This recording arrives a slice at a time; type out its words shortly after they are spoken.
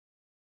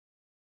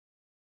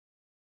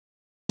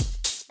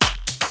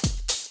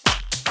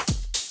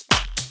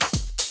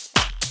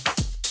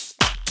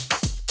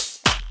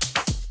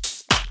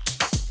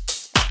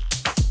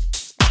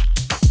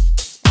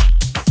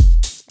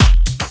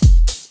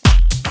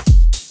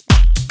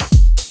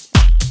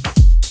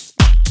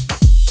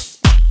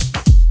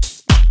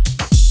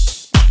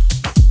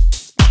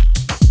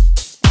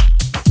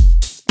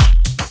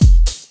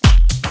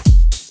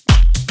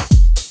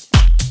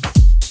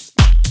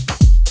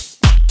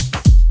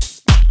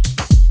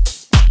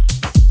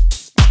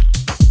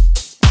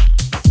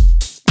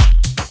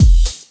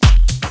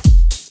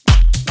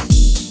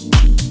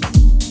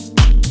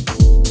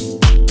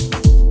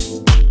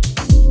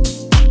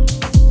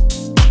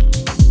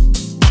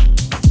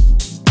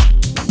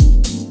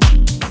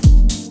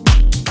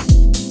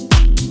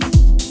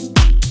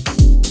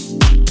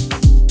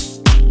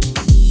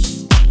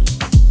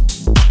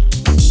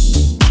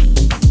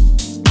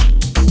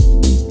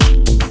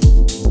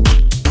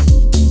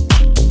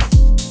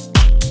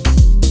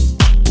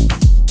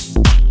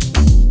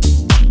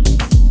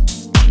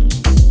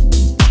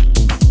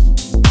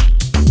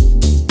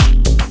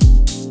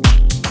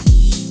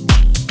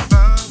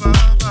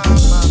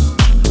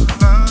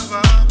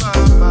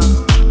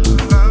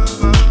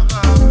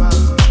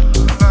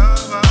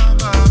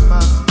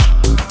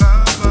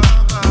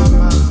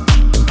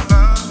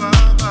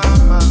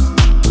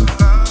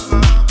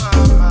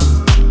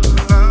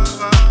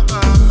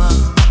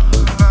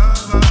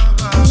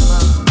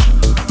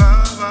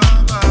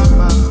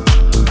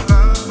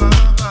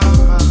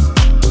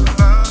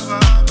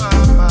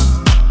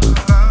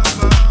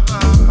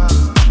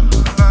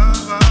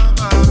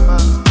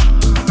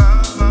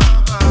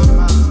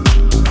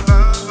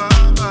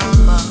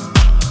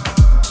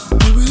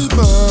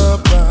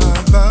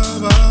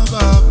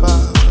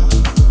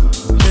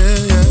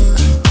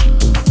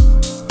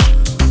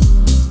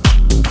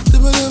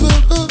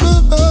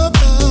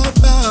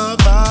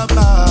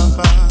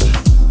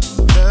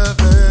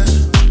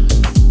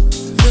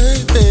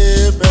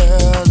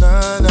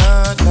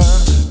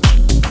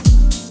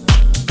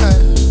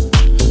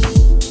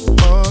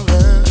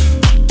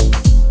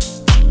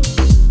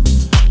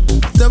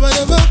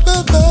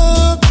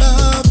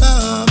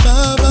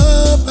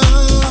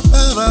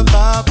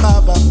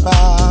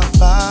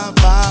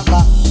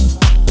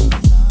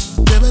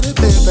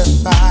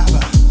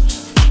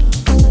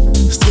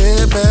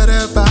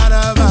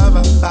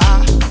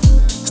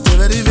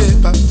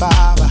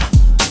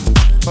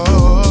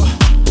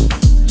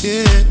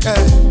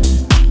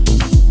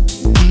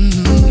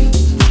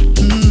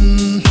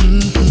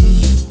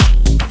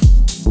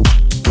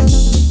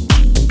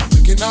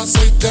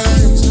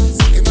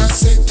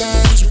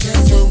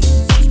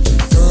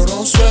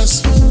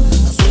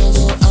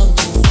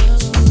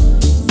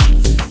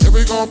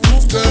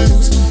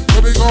things. Yeah,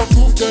 we gon'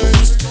 prove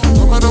things.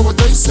 No matter what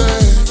they say.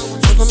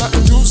 Something like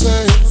a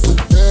Tuesday.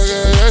 Yeah,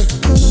 yeah, yeah.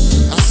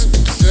 I see,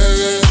 yeah,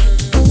 yeah,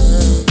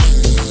 yeah.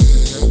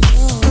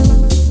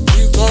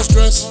 Need no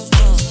stress.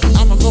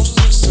 I'm a ghost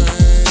to say.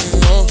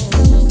 Oh.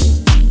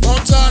 No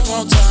time,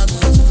 no time.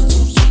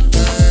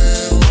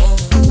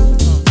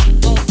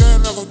 Don't care,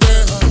 never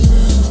care.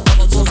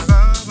 Never talk.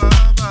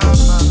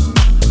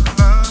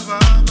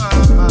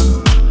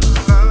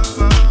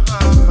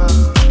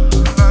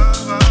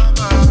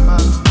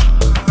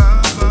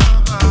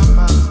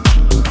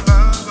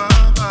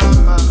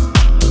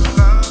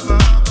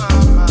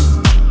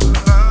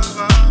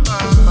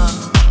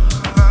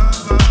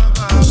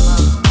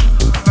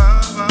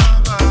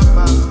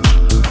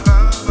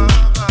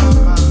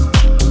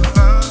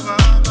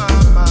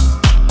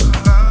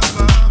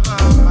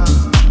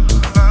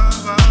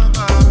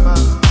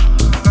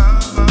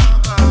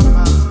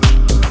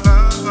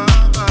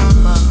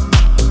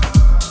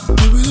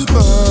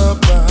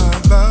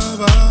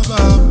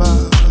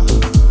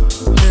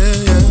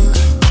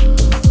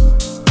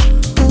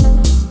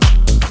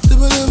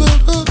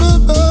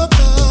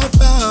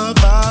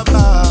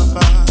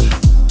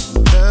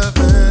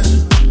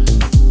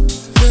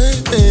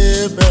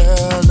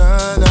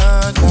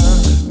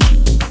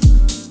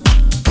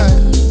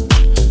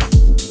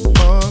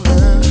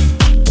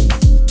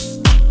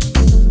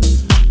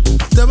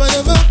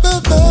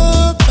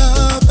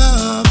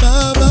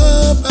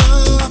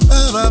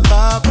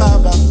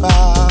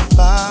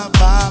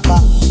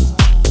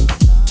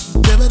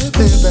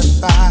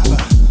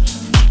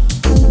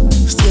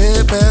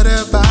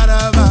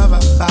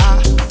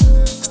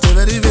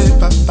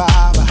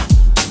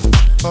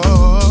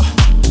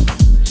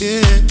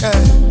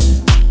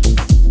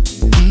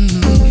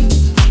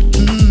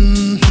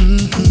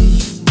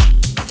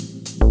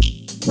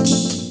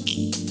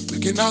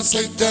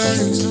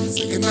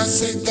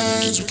 Say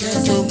things we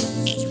can't do.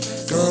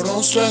 Girl,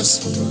 don't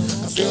stress.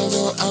 I feel a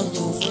little out of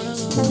the way.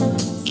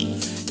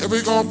 Yeah,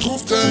 we gon'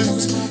 prove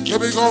things. Yeah,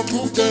 we gon'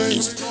 prove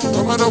things.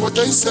 No matter what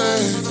they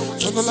say.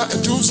 Something like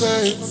a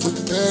Tuesday.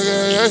 Yeah,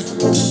 yeah, yeah.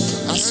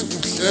 I see.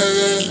 Yeah,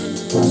 yeah,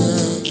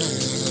 yeah, yeah.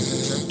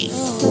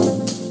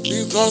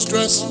 Need no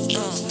stress.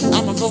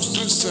 I'm a ghost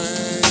to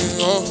say.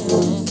 Oh,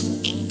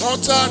 no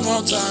time,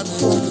 no time.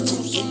 Take it to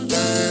some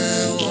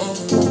day. Oh,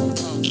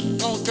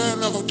 don't care,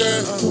 never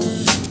dare.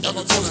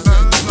 Never told it.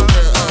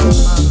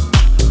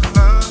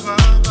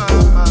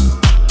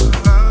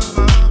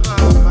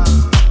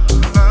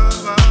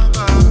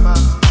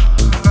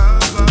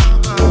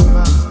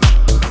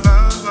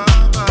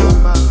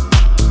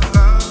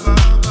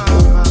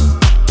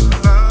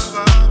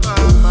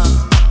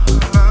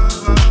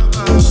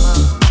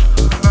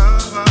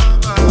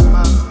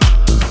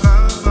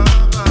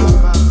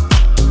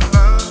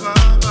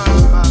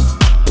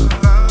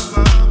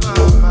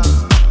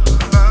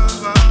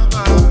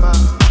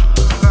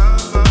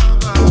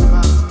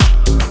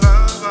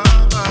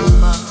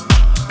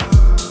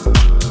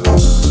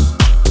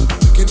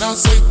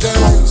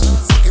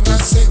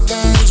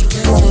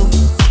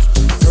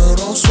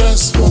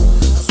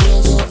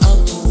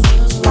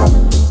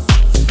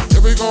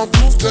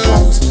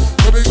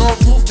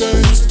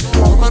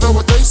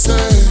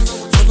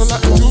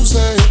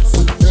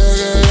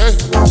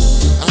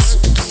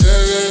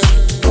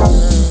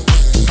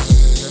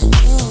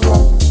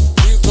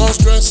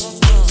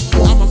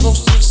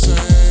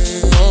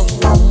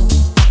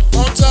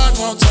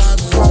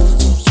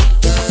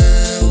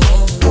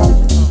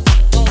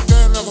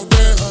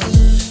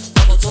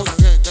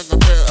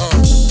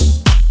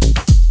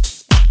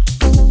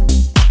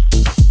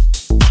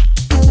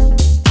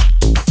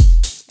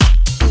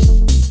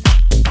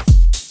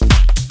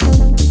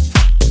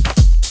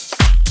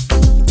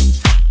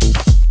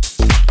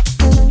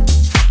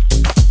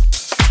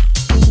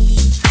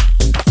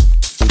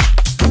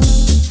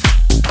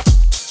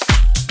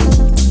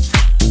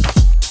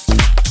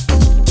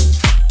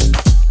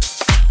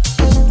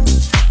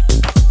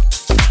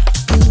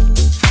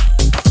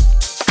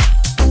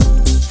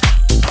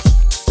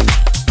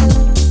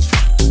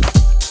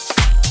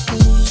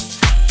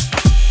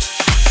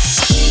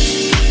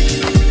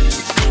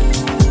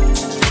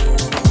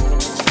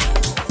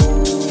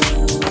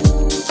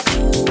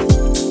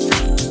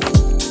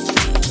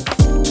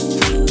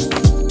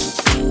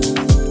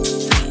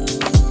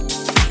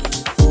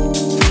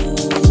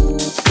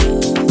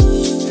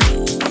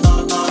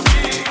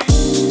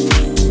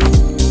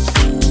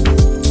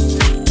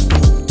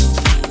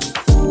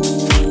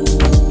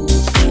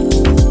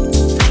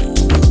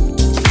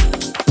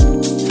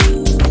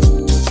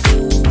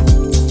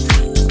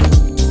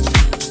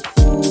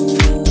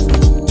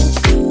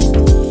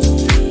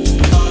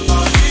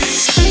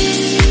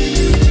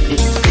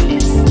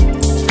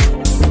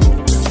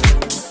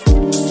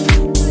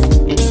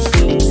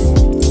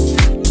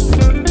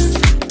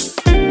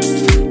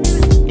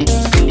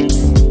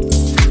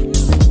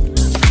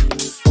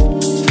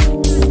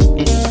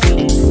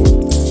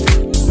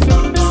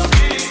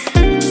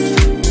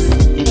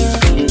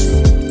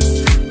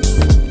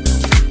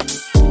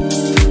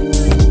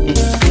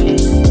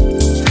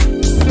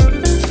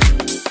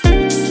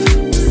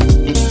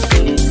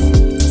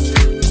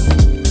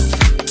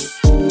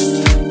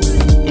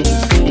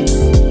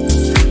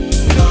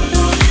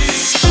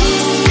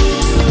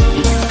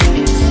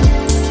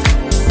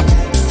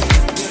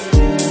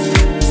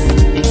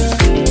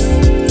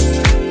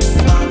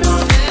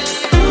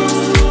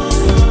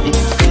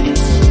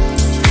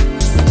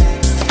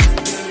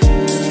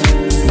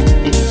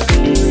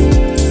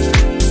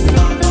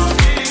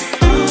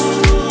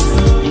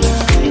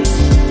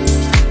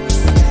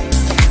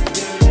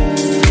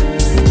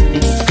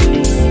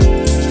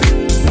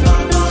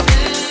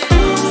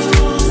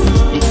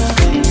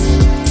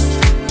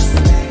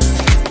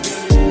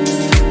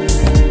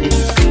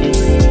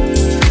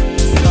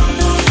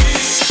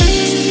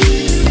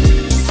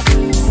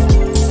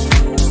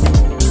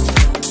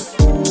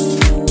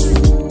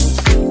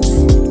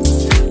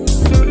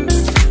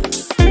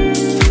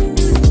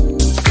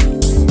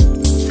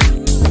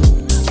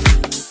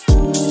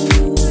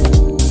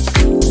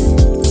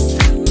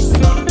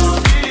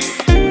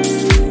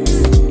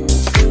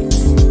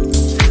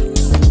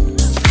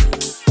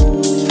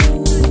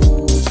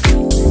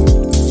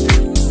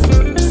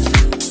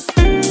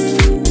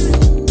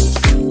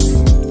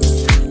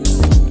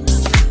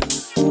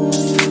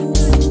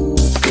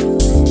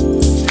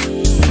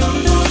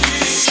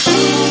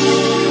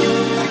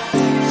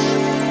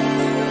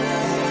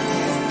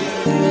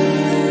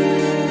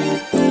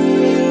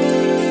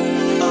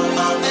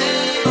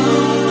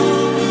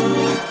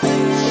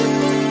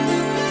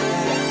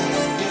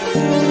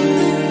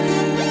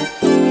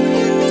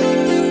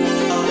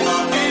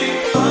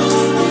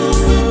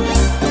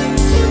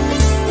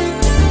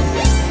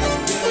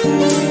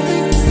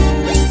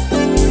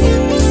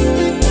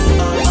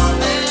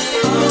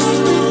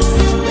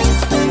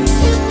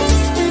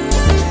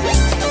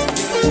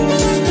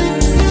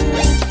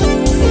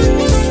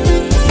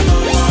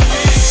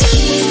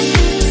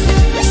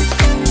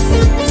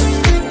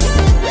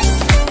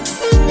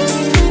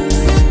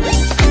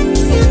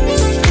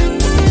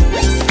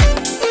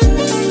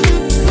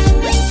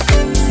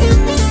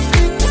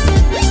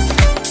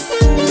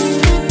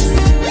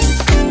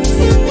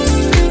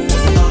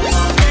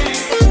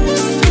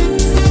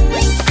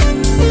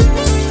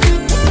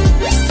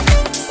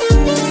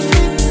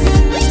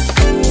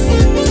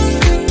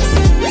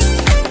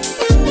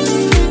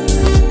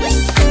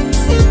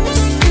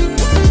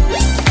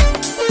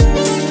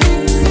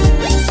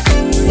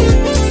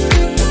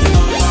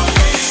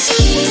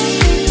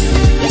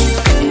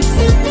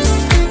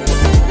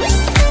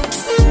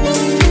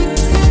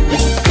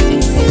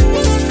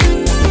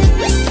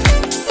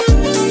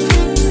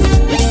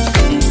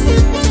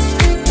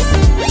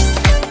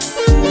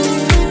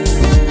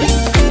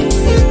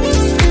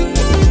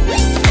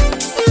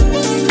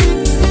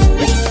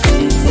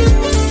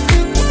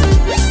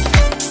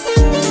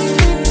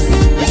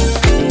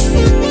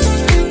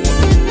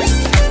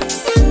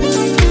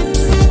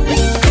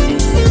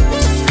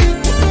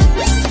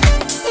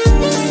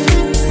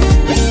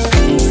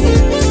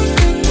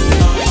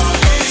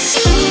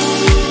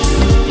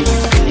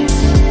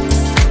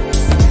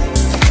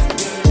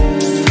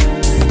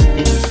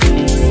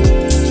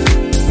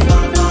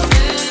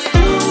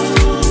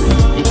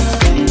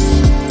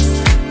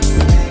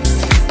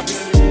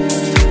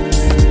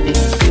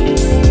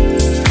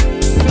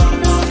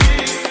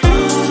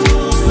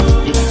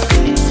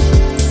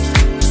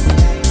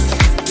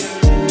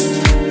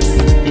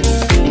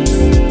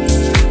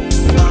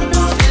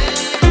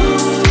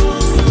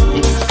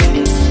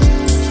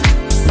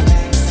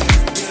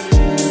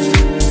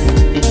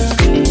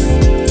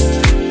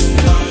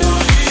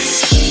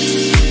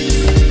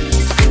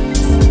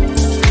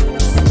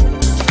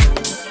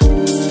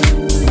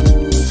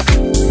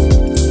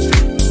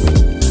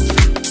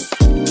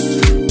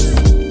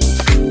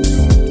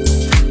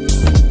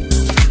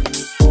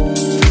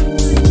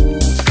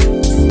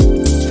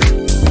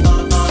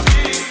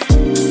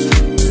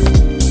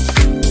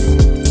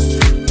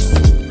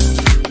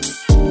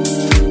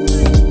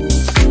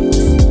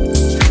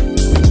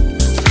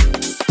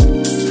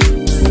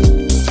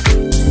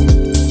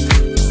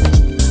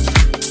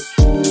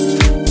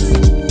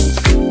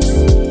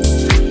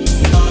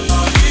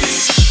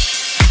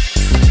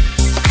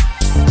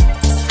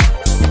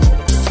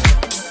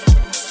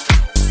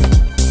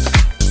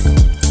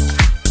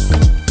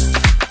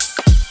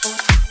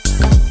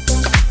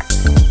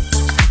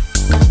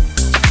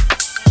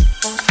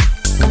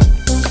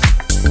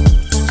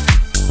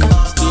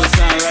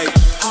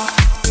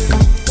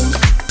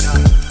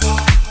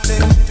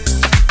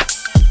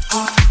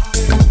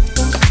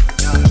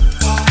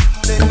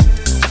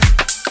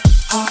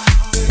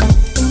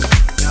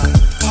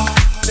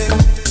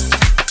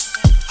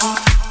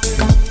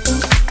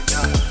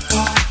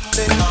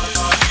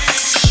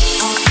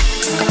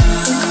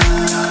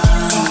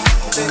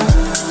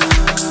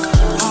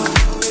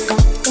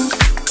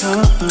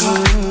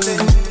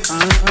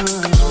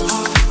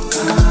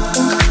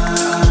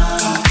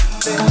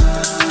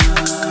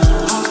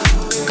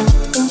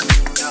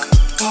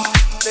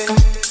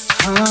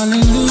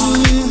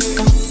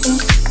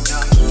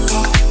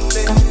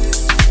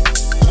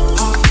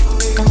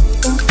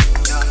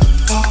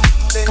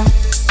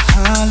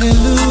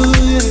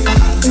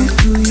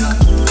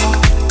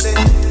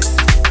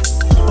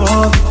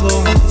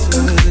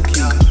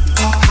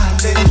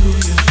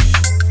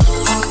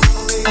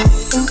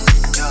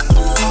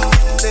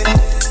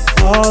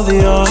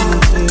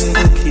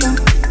 the King.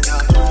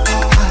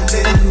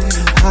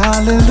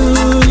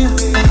 Hallelujah.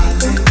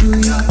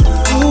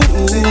 Ooh,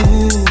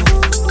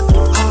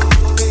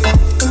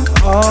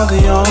 all the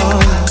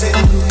honor,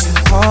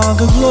 all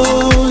the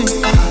glory.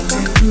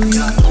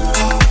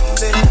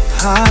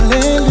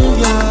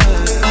 Hallelujah.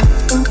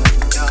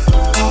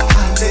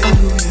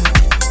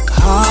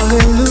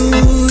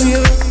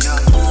 Hallelujah.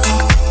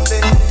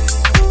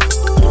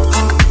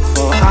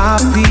 For our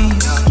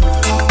peace,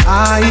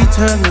 our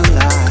eternal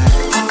life.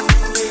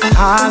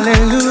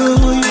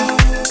 Hallelujah.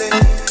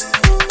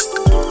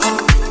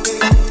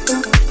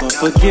 For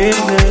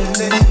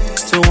forgiveness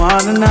to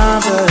one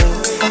another.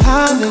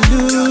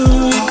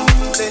 Hallelujah.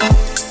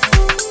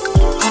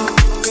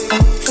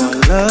 For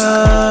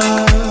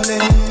love.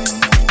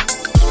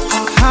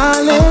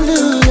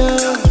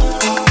 Hallelujah.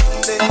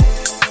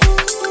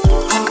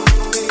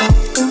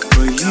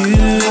 For you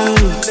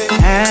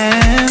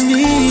and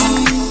me.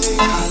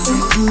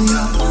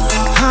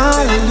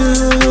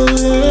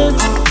 Hallelujah.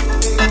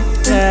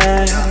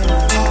 Yeah.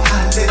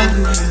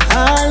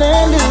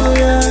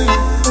 Hallelujah.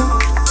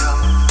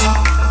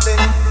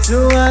 To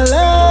our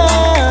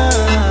love.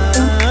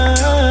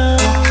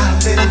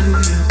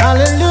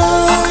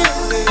 Hallelujah.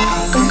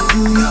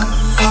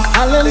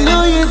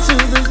 Hallelujah to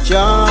the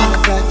joy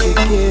that you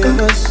give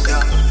us.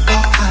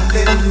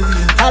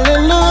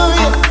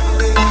 Hallelujah.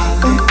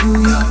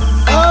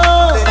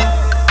 Oh,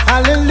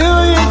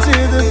 hallelujah to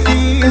the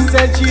peace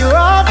that you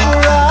offer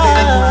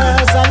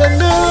us.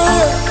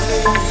 Hallelujah.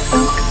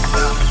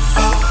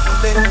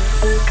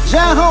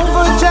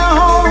 Jehovah,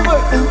 Jehovah,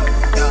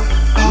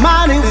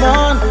 mighty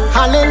one.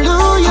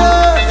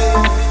 Hallelujah.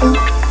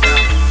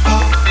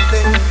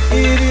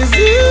 It is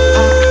you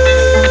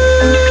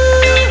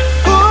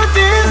who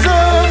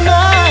deserve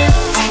life.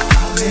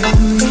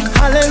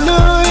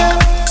 Hallelujah.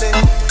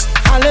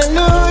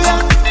 Hallelujah.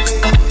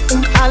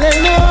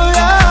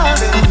 Hallelujah.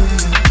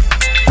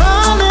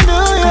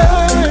 Hallelujah.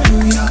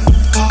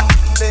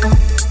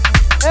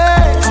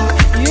 Hey,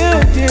 you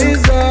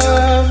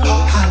deserve.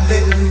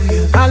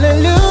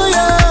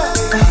 Hallelujah.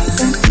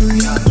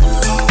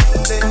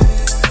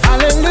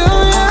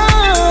 Hallelujah.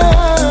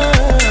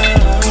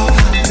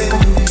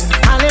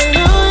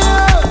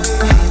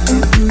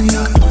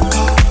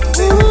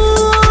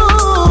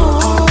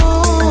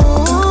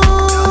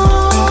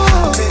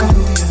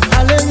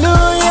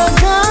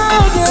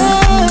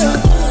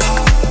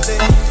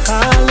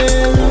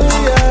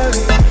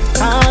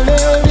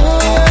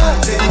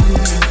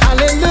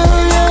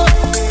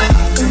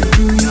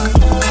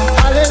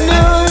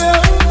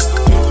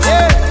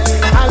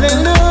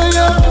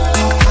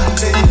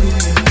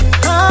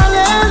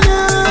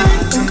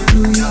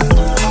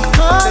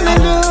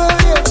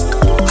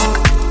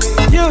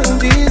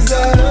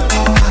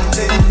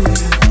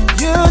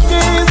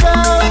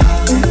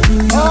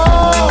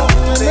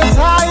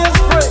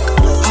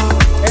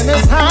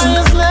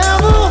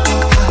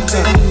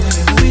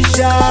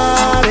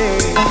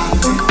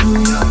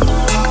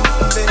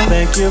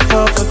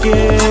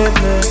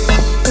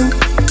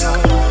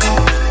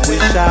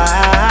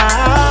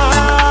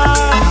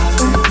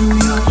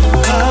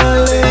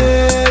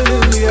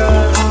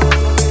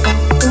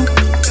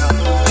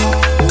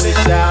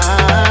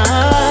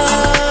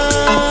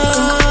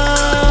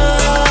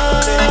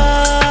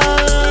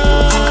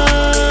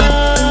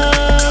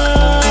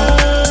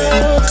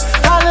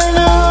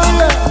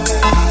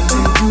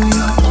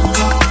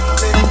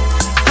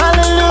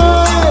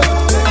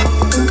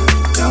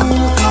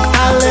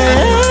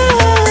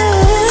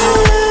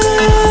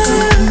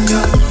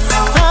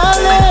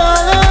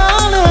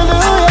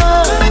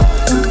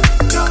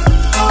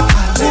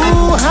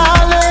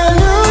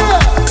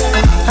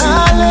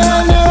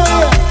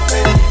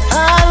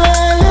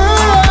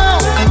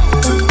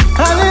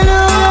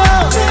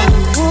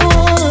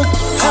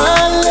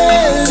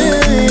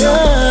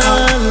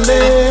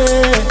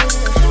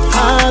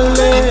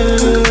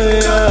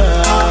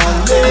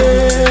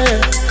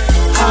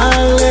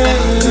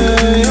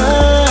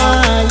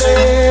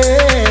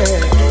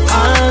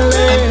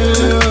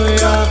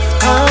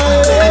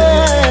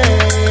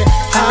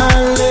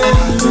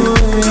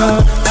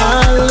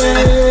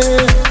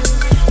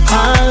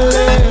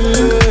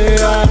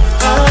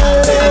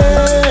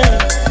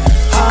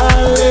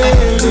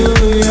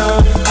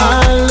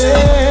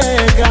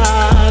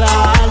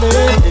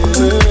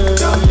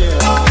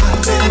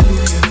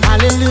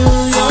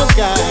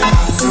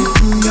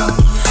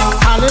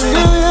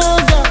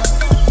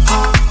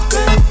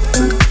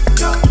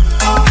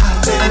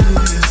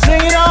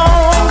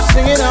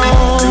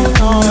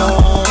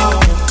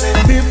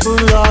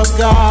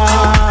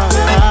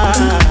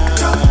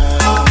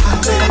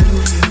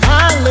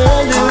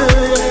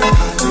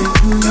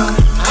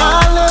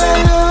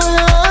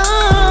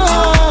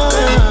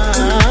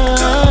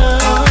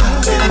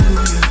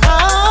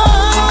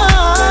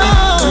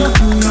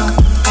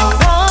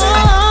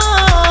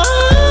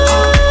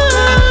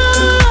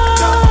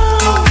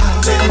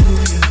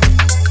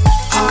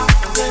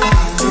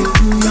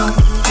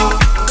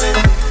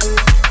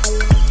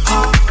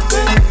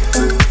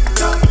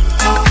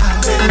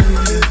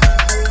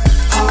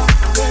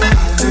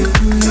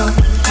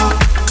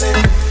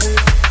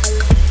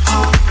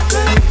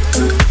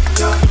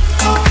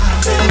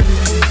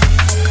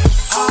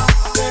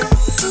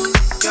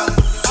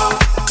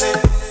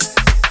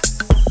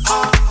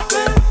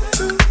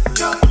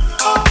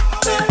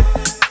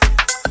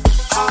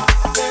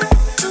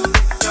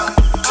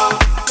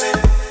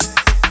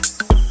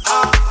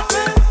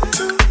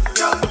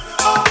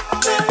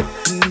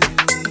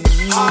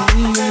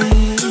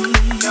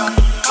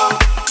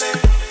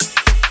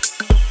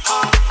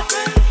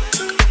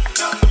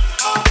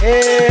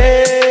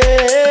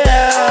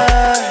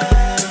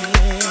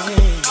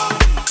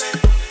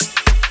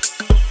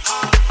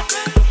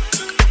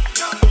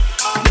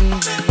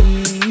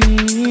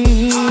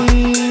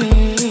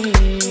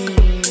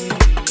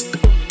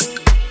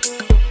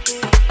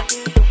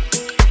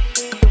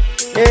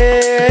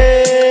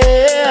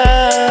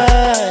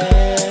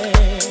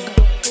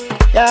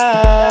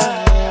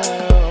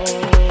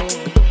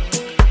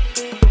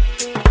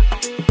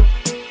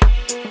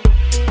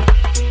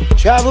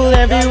 Travel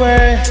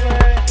everywhere,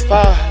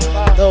 far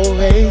on the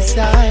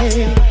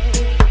wayside.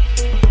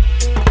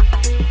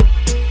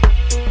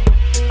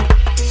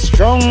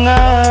 Strong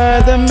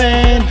are the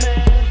men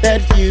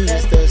that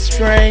use the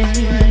strength.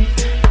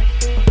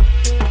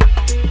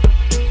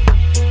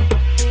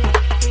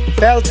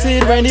 Felt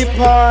it when it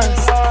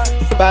passed,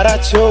 but I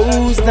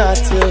chose not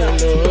to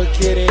look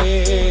at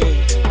it.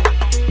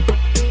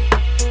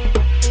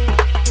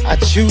 I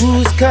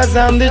choose 'cause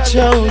I'm the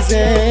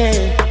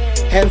chosen,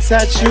 hence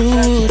I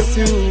choose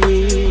to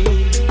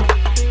win.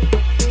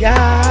 Yeah,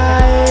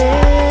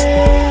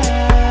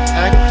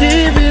 I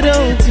give it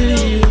all to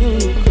you,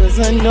 'cause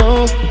I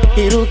know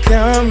it'll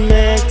come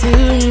back to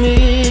me.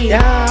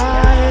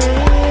 Yeah,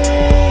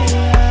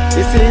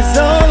 this is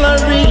all I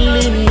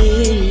really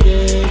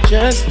needed,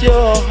 just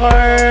your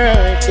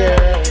heart,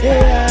 girl.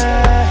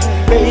 Yeah,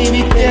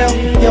 baby girl,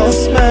 your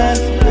smile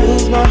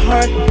fills my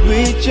heart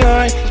with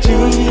joy to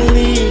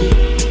believe.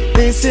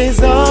 This is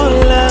all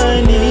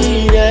I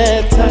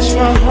needed. Touch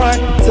my heart,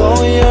 it's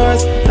all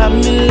yours.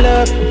 I'm in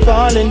love,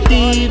 falling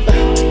deep.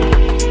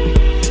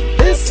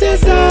 This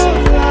is all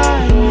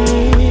I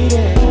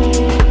needed.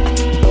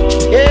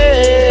 Yeah.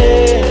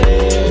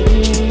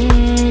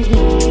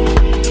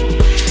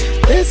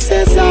 This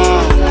is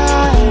all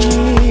I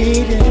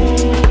needed.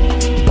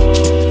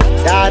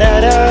 Da da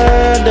da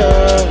da.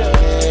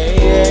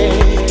 Yeah.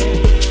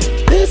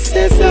 This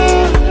is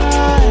all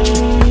I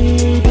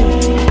needed.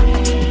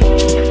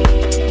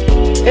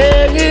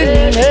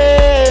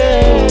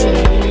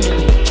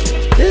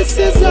 This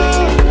is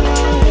all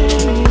I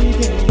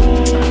needed.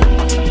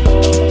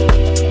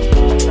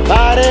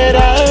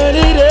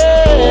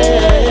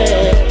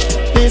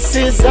 This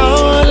is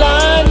all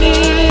I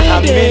needed.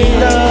 I'm in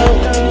love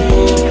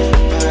with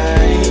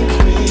my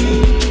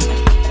queen.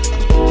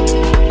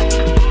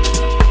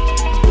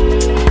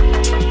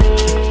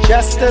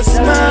 Just a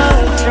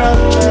smile from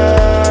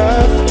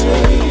her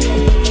face.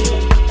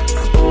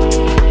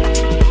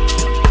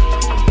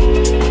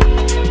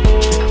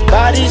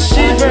 Body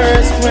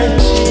shivers when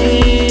she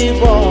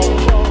walks.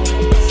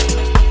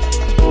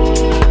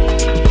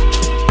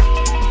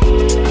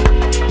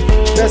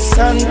 The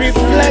sun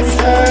reflects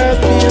her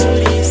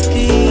beauty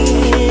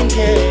skin,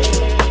 yeah.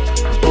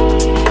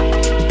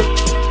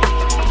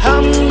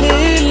 I'm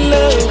in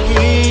love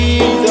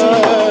with her.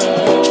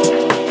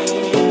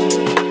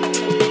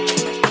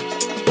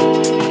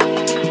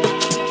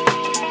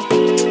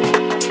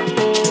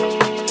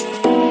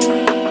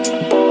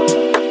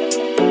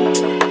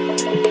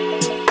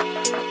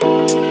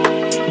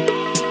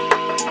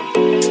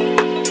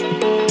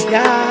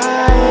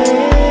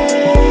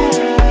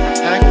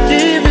 I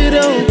give it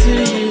all to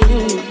you,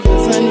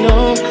 'cause I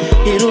know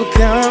it'll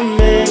come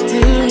back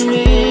to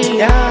me.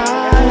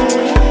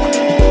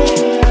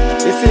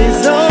 This is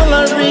all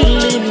I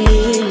really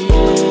need,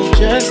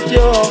 just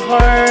your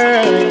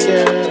heart,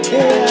 girl.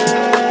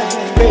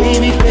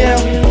 Baby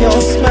girl, your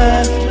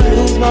smile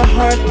fills my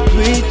heart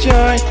with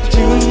joy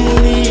to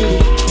believe.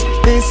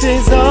 This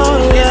is all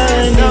I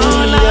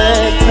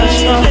need. Touch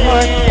my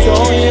heart, it's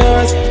all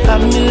yours.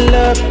 I'm in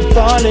love,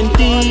 falling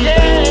deep.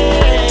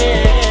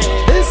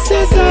 This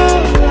is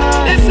all I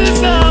need. This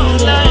is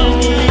all I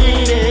need.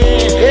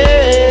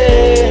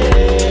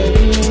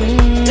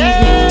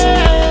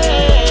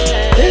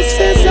 This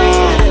is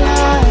all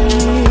I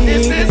need.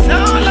 This is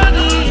all I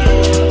need.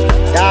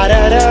 Da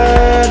da da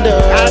da.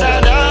 Da da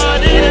da.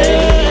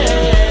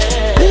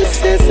 This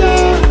is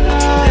all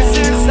I need. This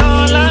is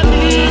all I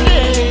need.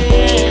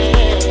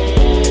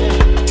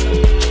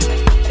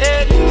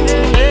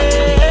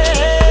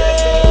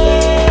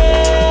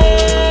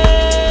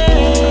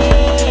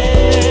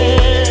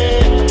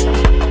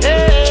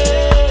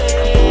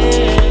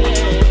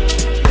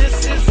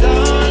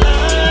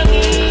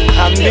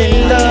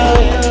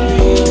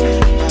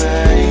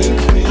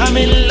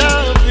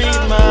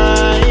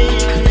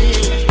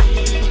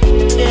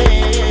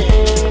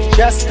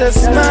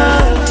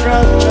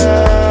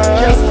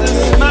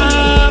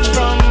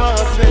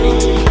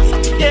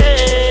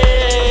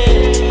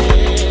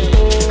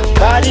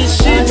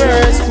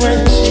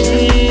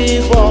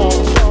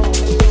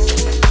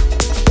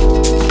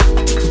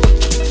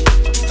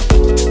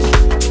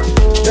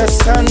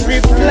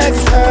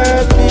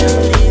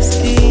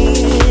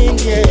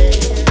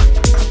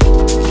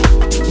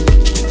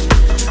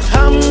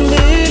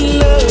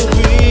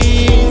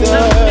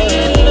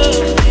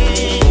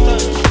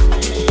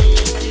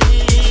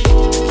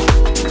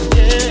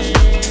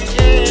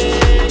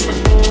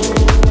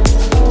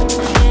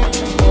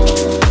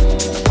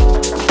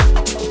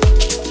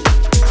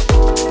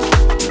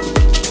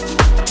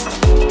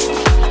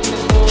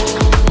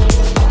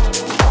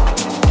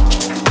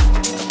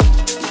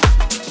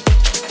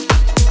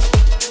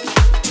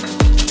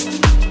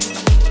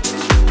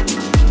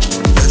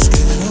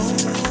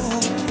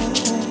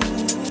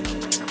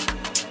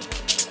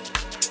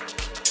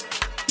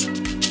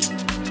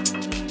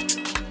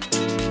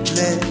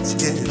 Let's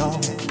get it on.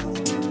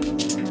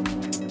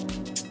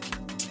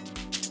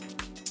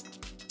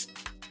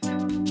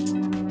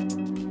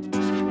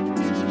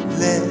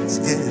 Let's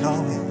get it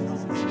on.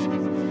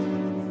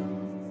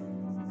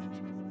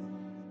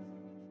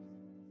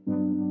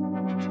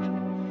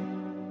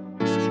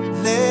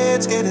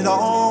 Let's get it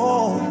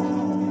on.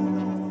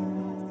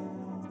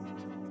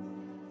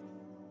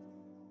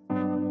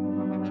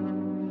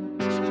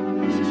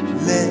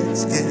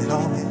 Let's get it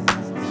on.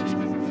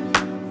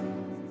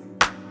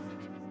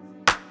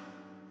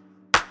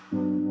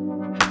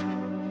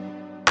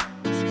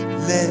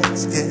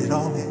 Let's get it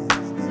on.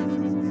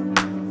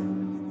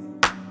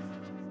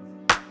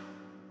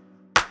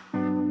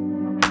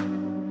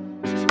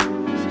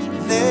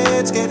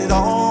 Let's get it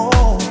on.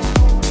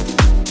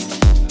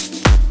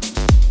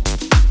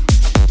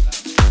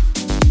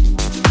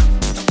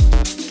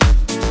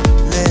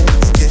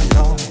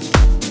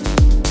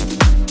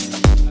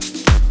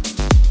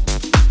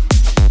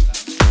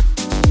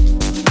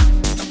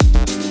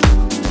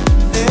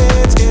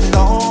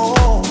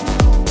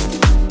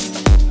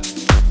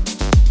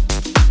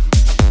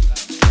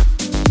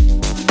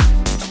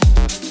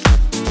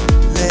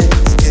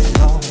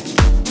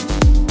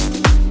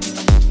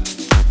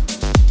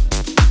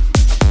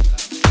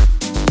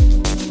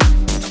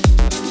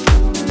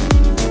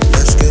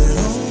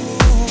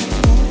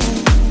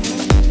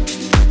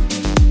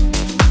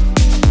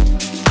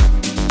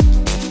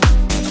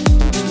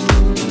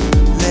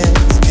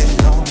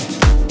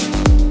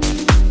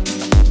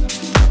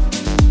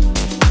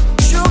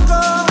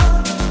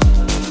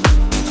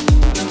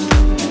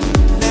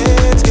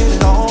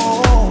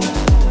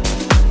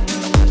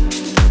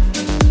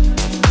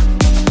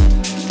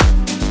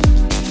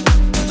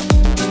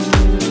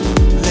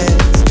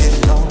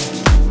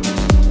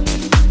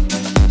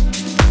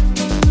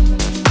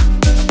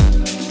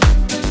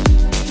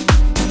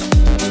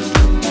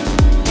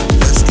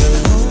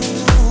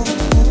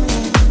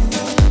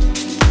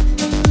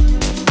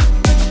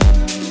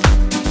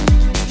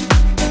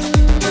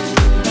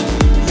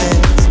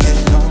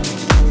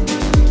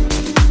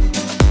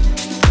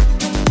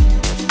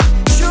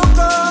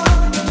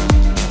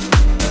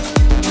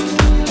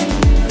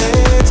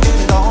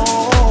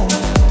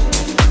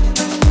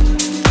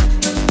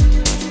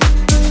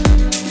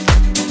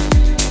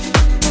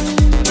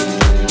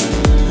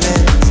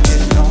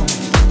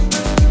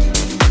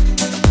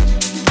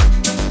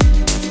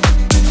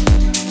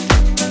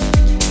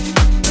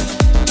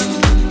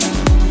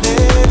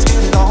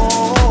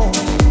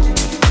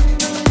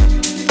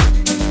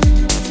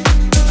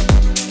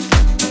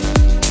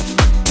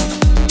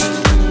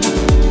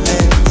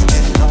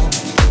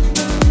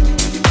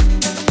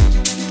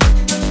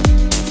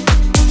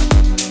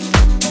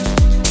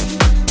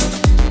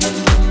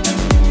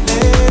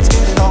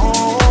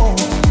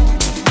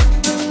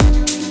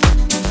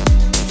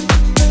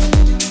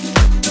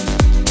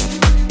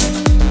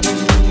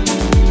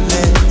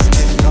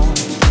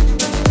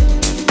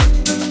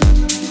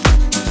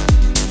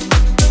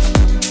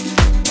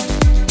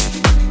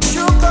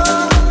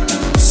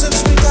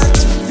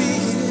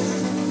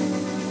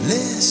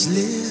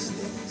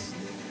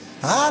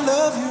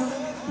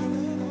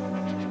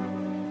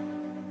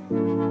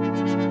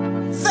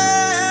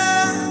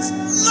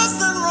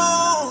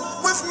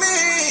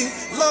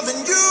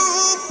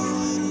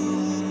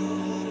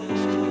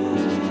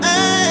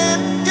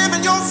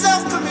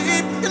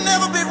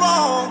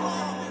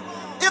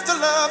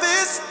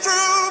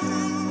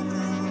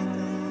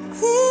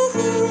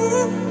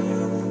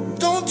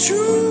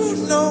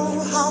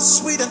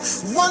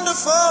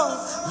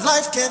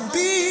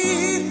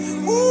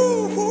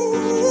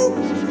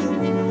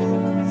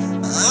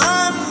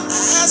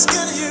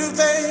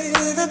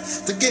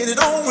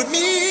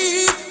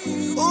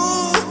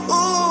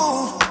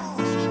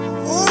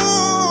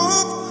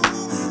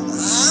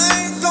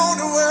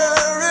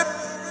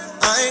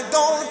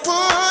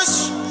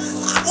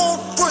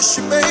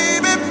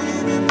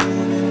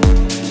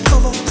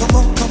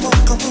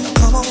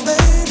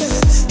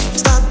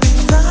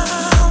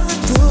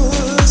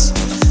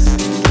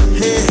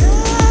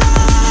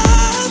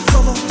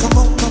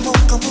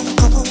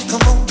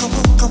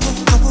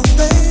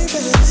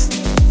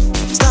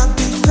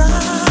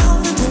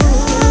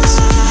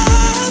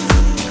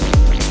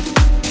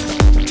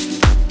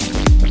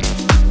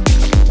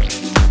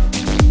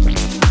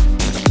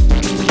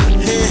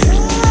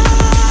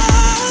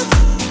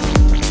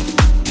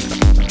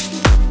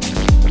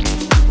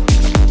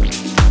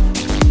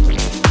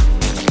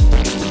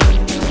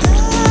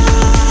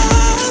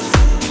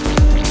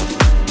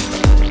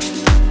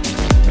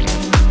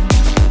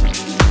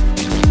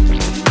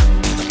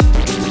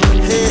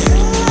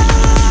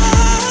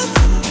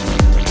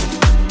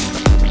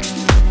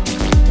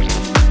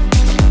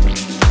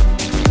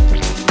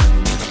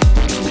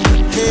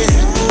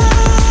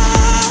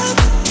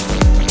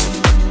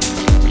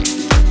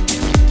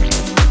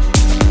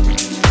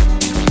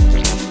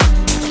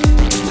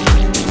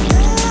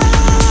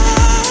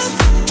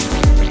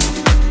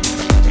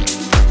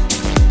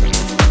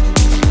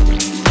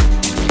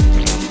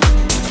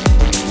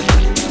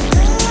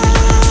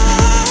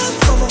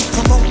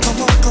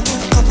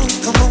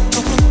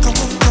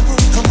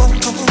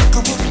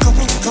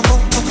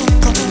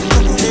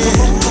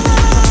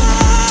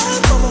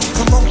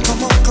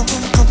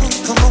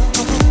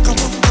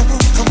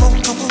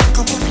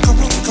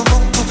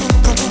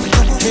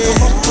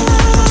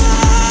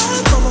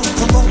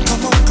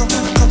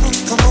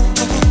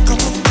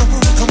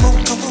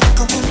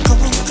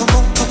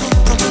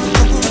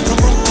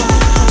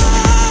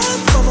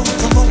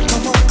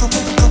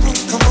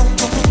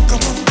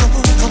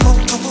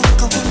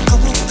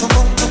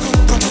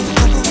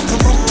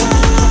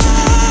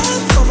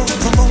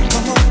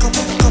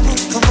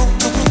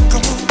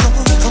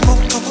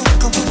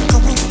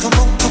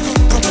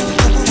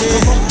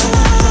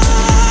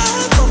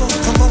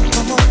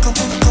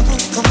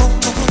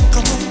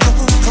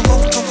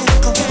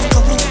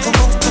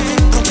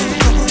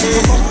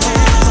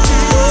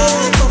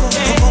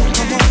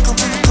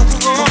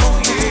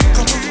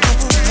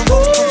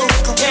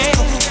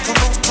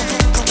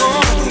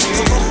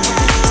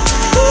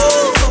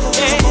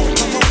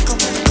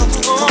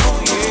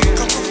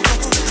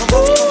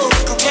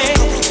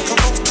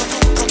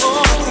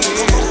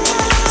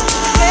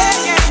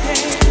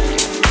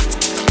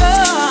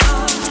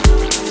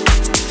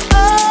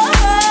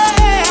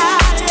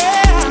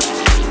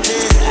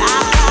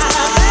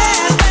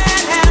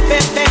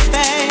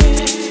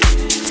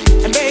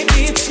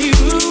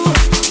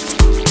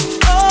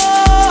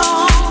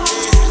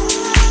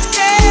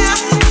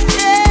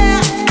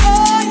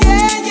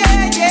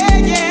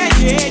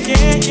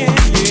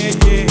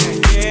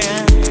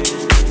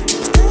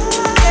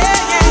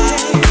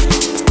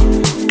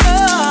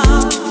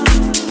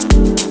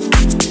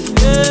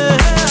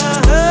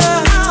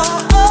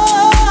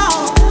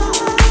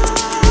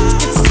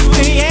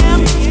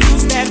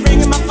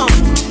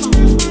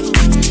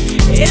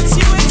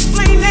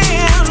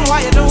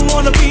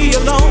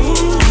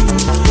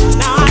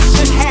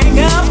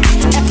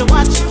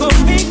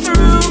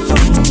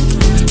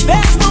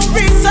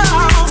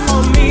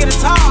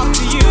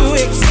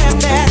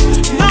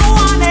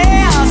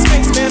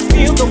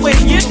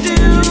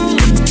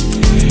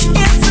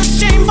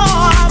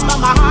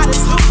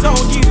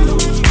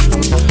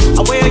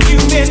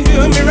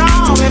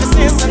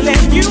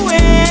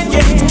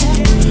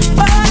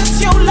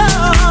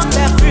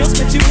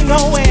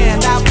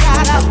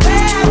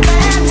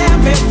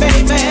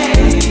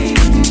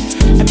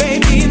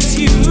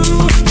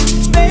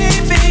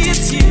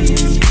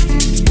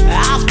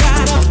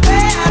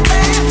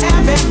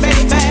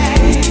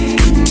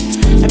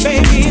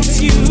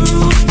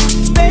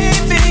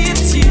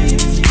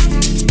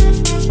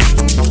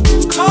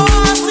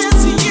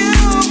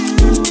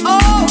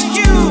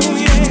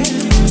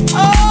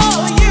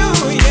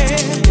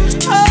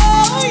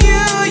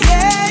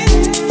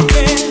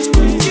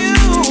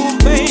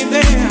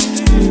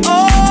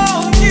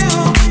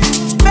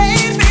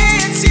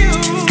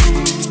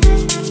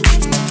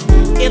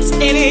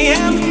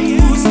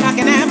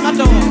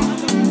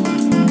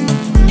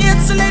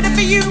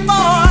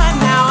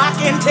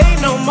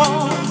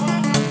 more.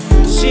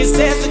 She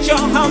says that you're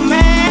her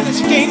man and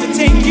she came to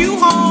take you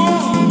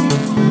home.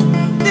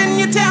 Didn't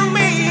you tell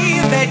me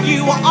that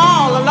you were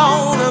all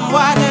alone, and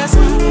why does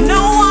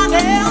no one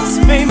else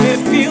make me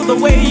feel the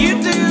way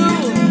you do?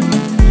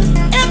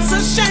 It's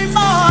a shame,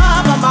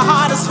 boy, but my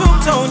heart is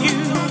hooked on you.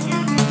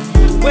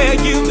 Well,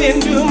 you've been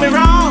doing me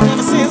wrong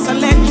ever since I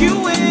let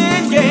you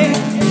in, yeah.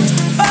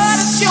 But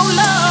it's your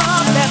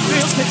love that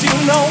thrills me to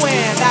no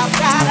end. I've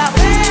got a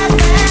bad,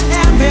 bad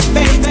habit,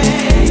 baby.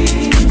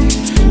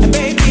 And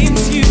baby,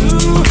 it's you.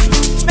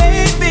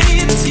 Baby,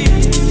 it's you.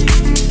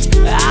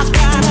 I've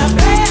got a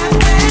bad,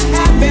 bad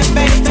habit,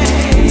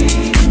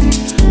 baby.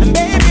 And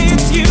baby,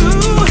 it's you.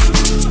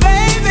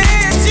 Baby,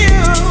 it's you.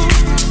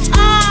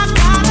 I've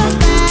got a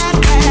bad,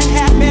 bad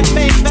habit,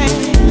 baby.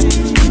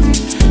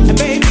 And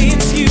baby,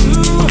 it's you.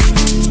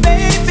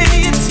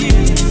 Baby,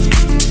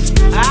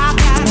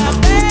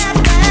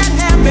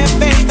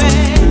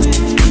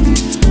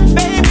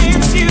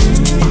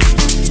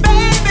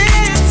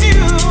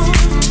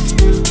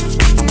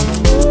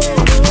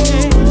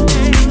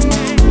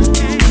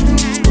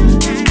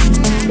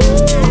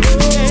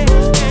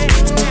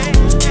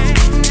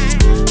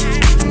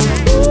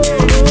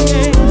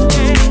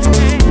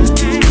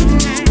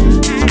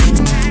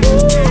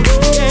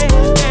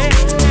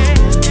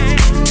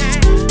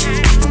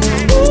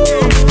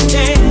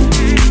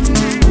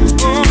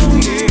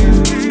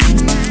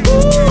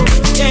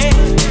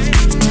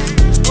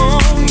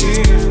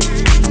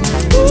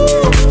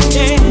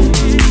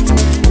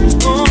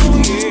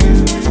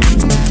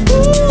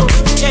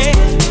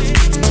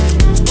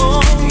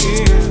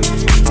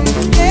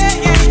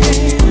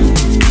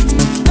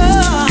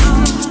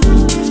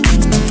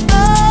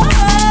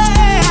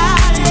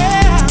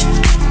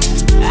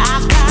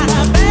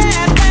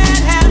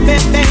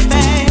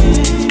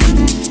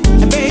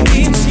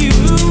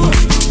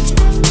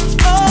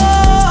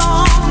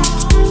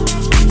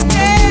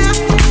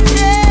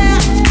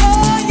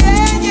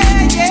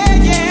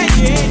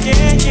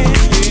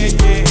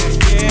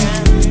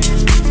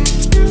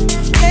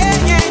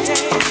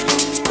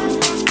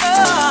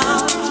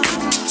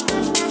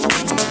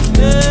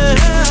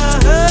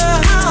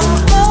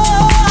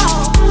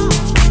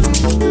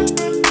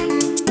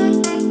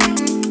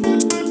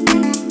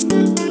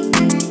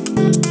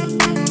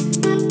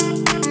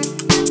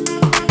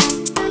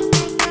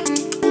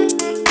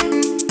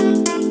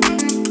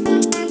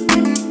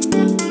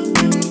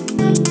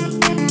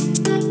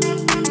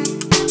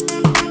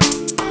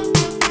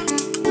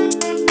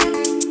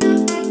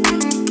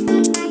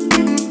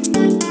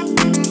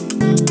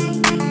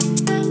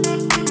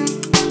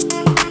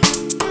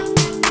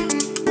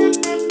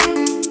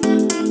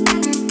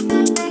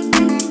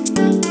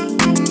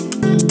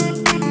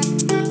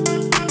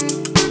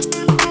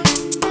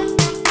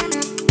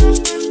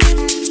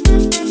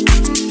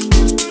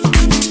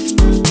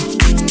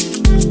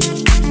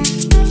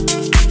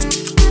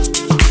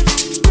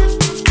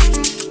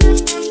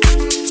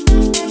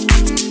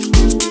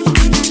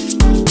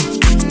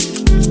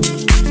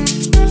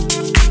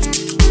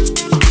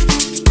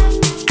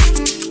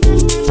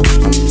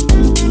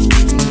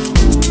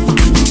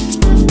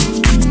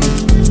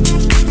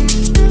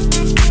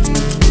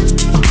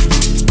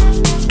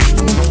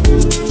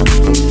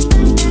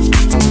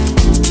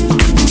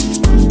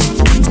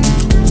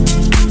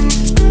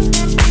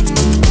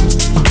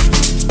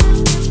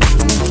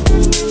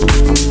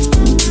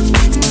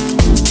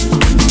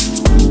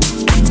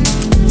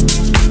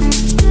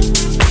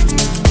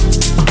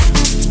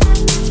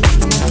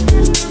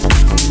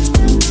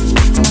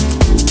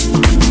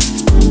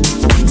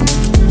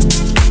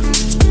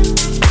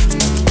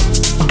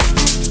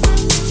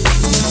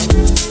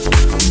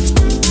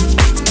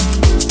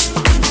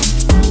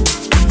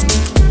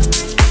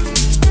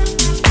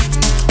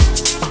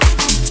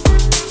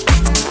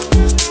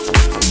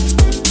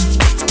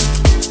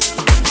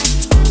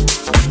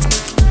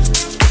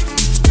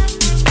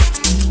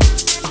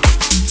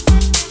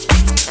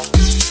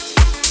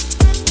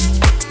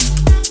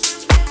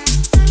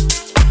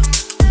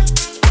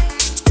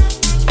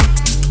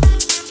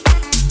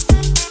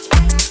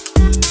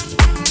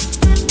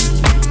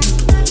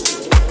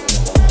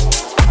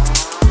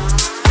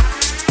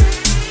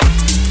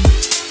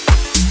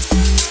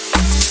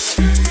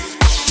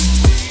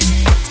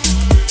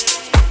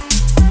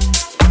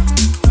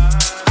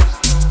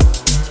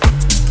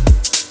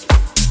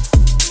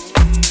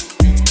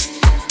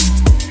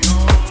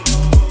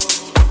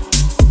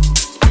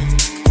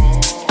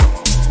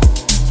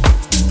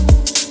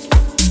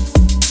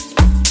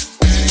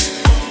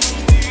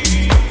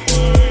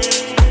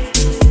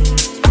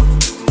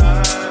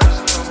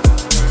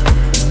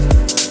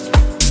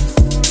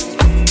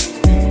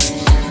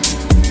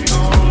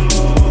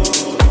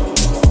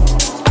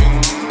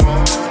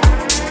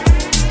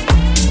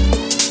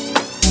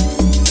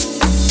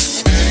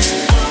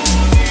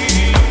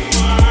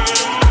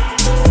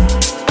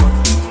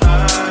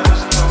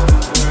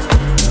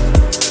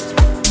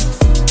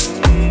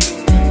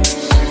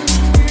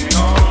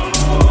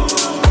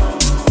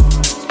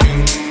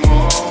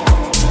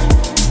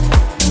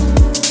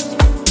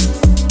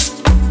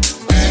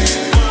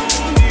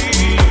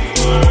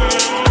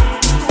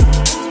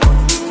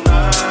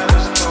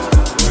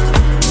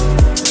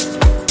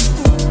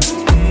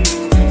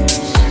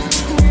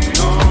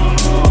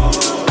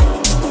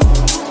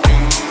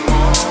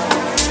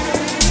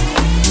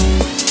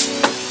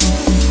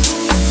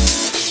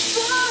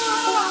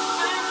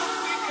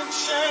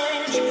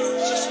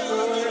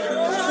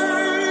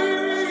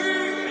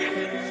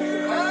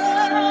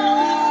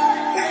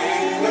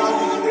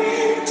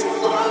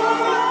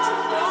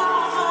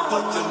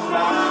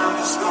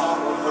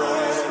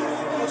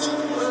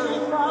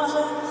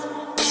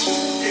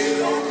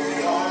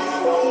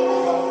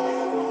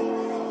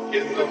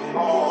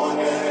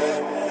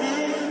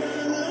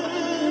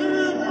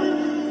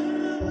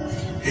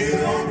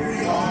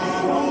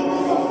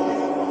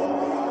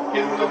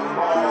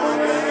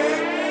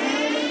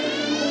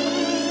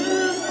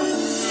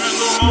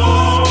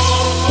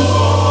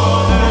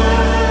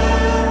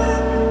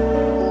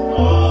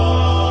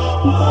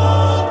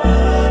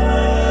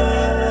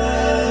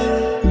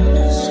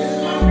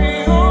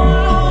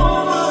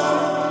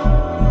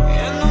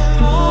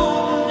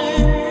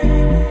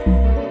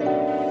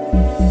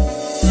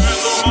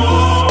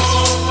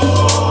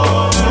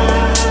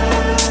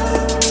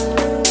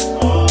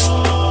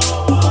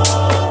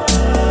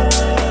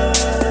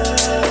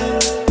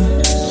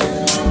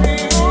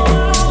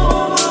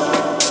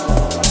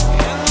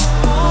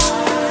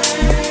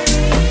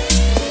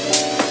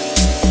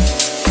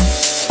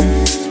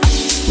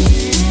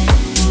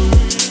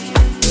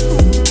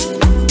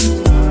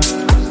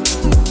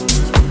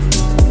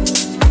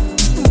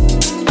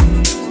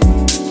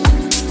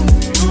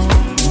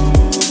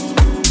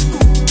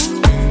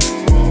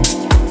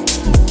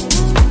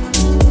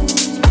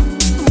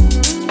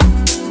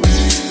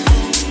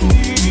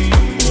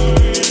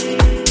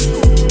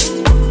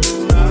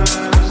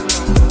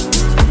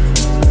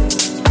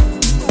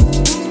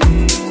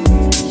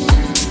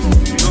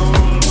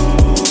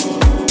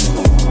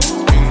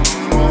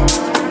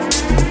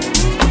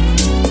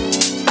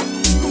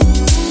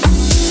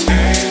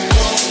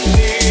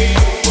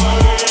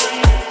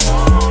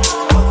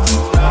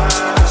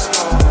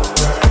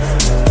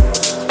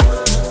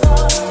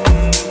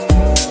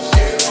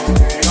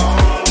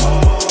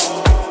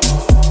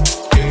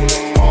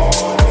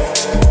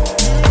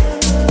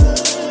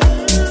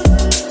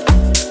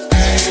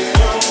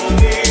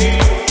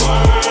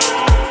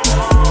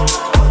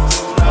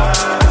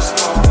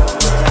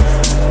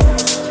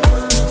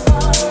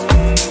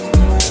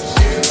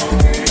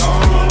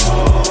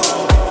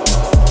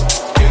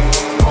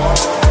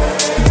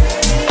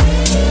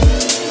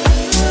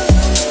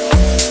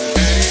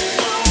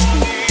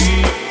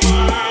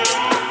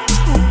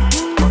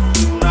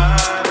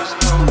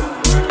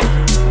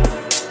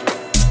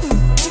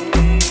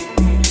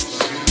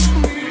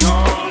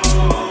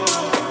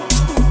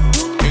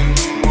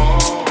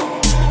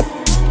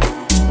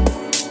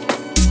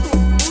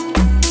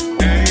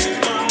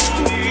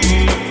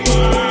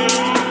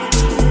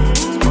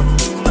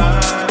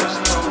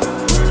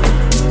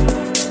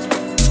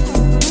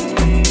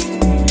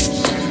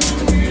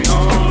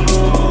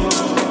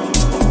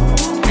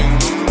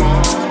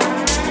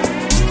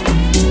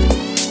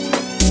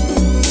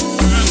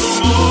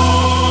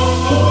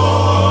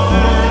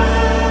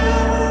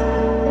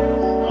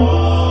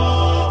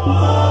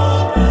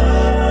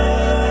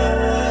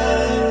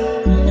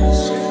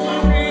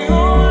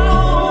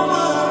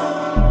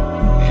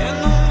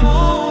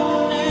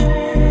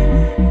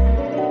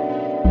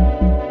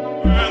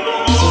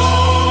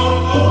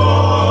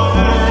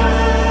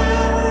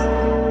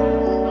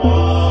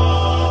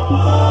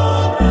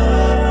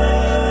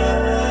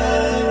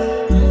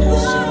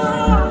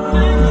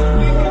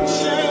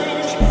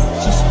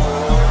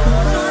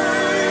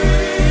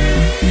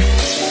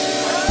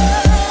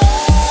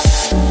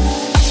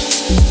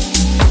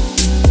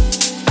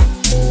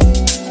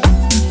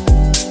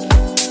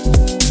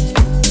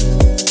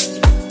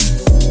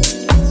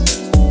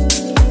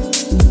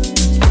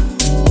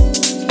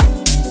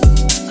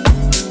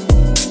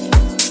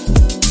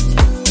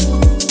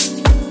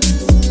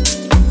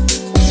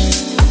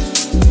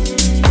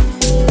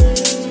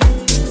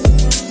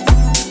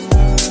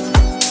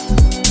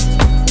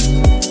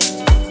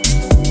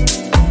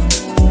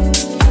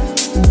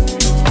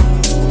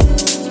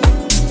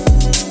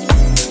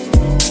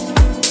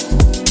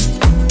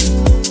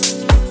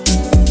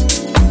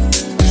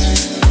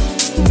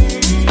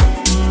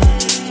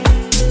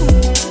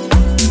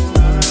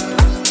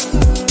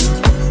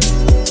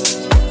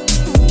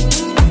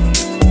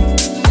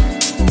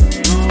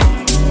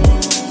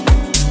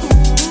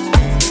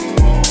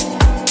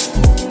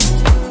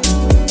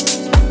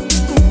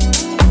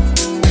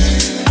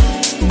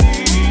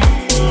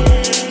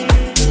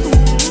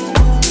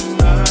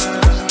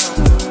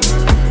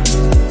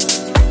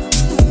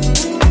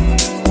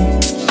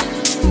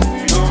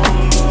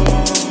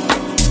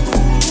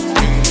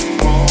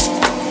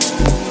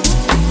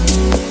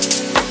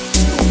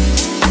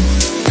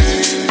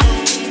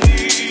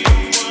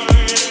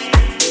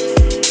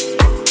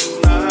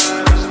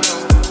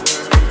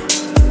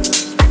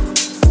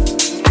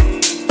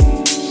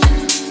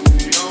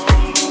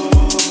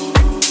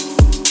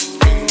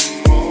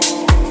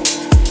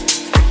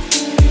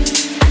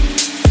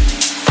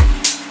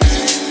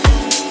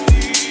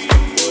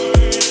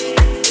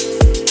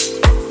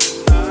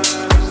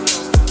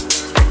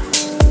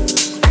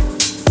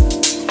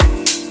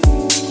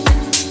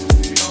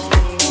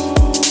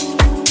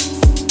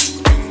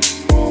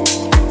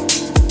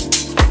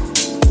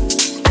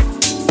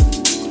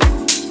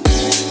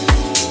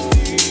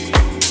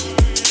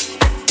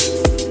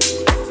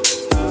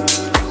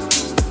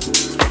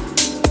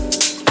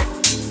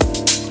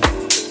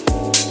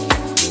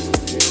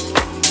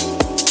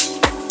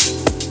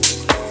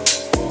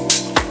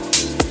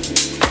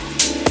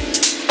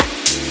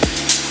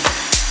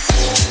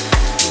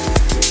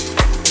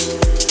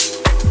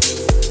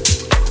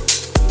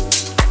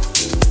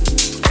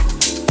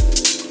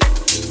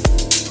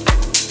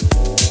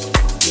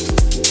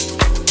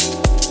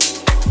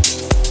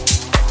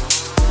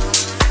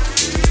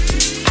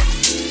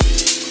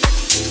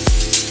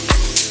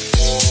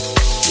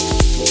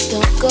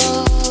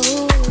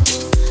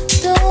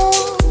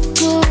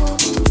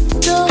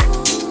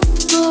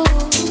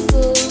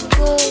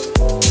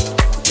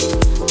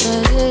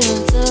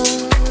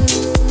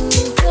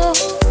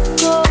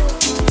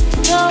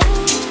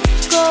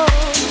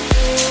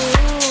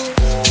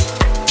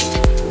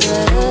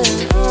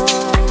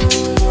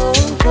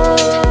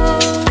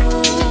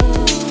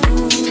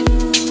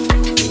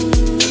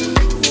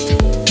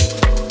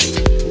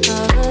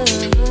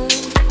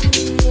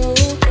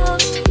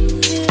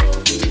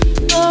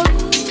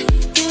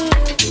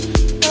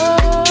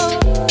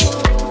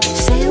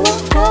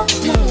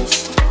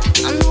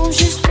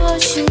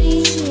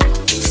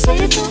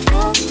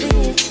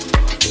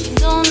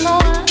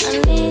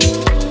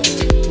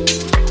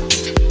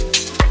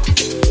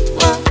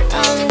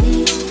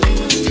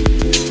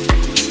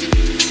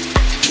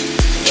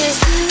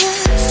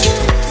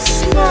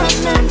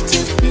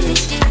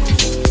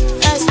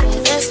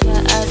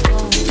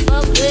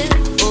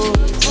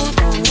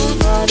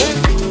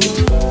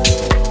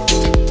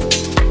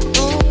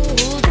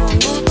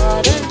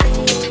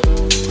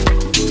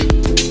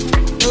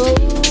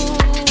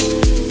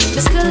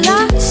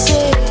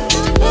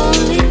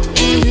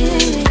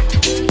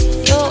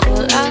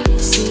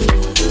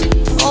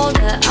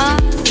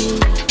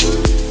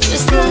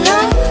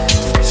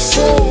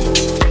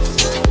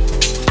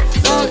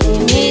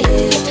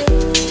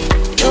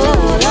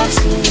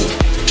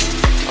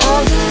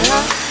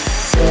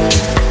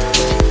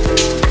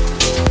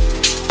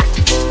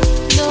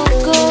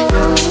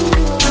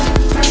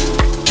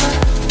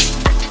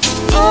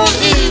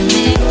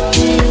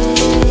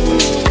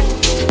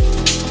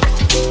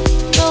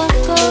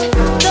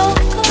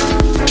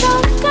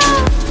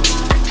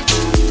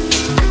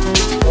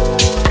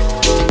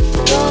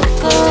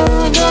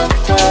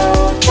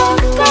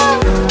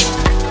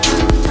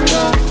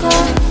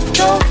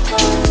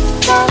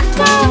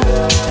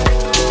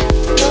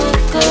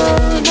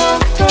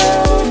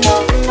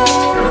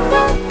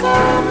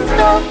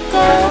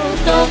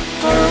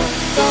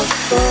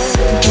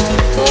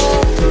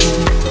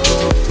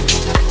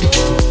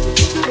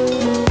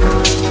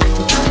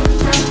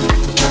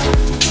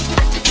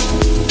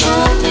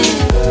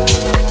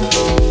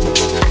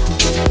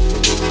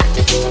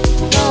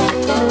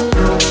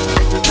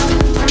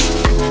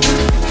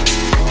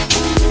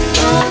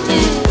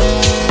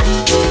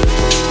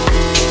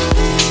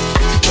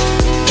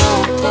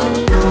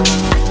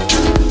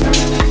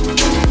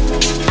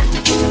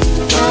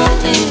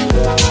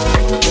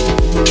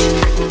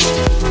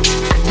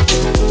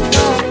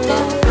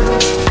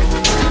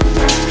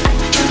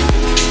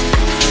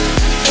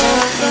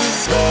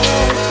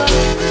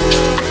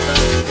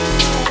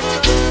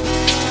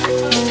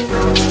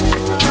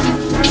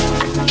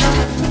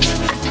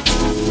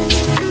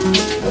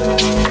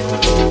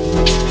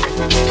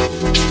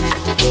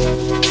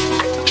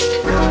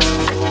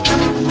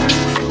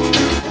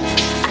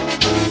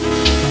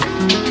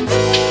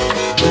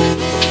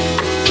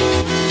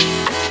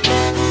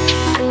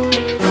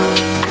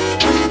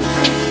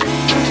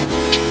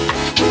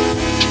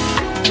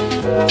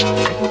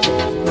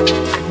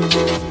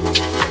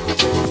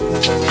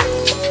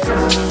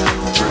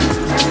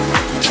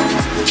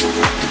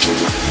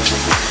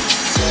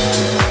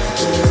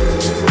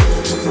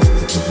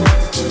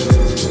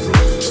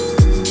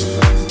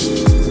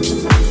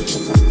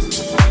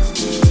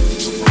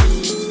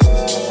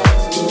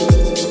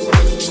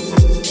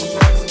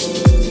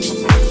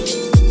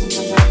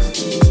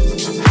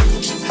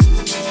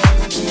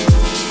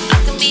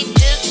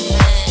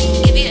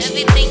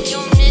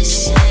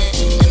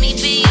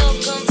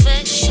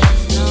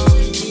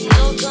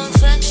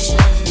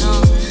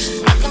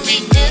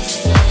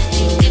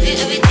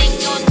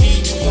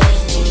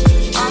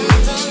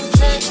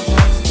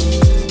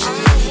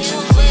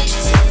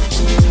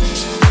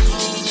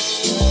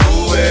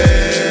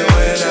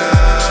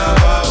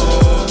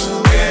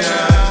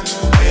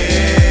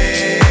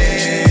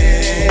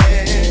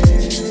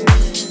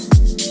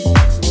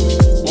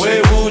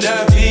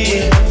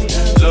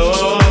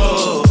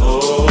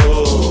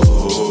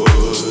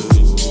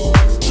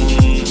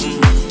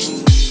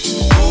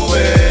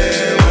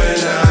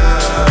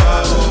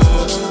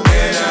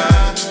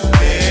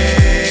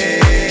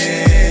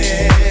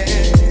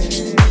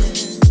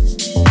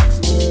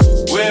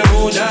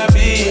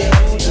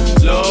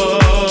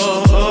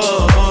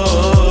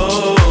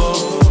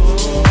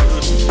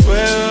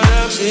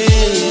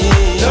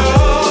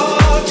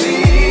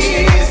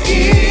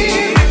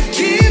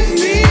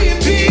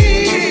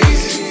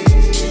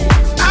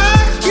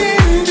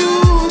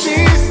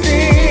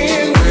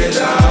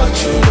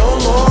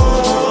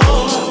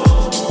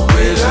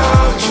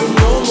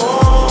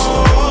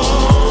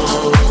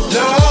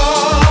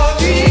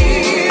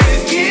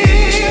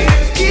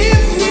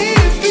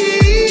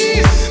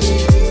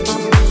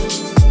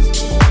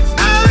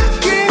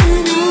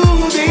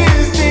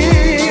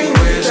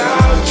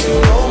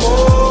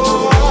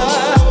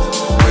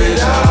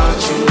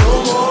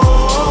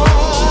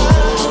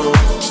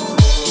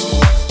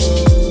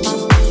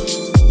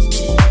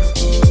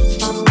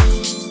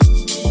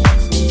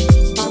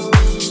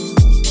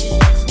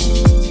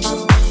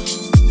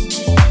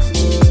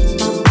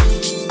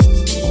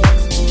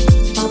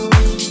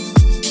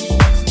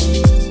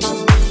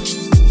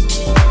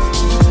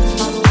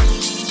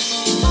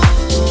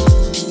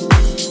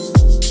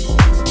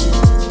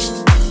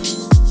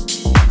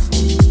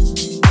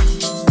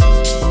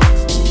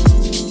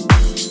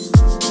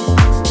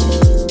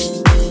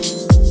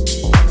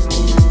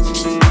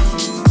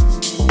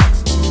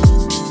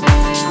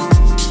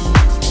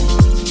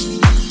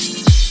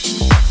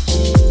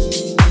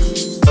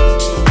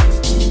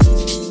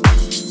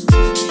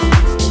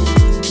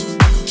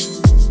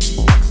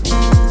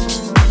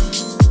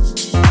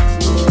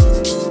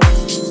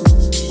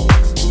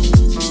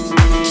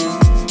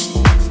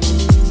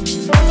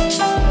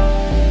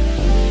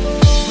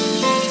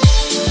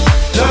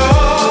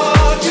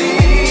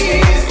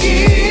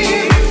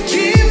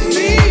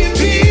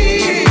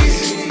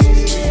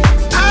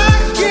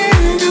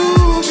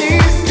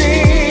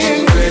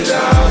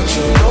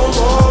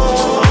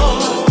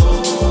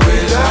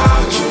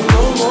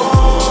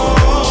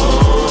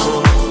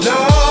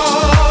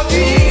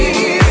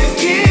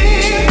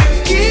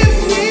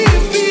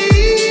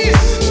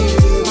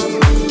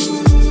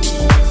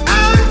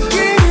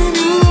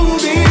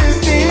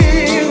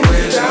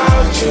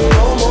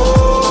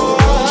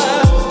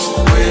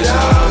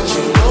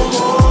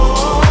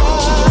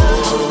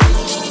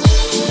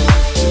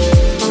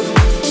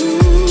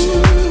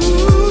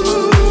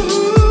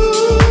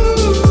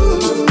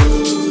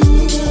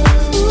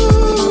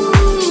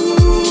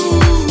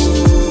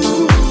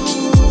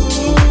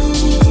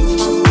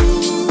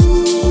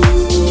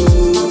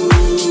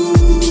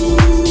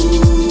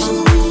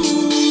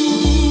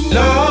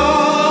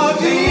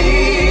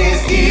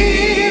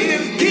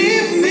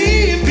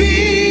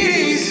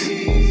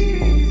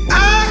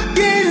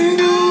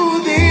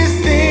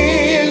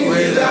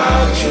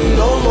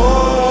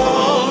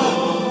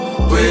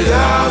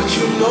 without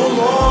you no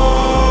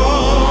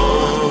more.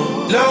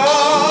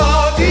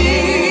 Lord,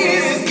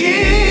 please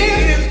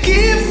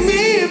give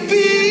me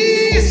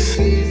peace.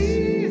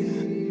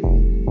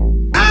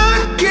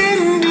 I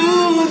can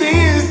do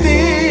this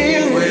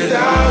thing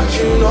without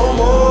you no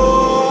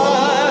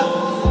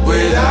more.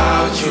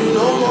 Without you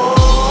no more.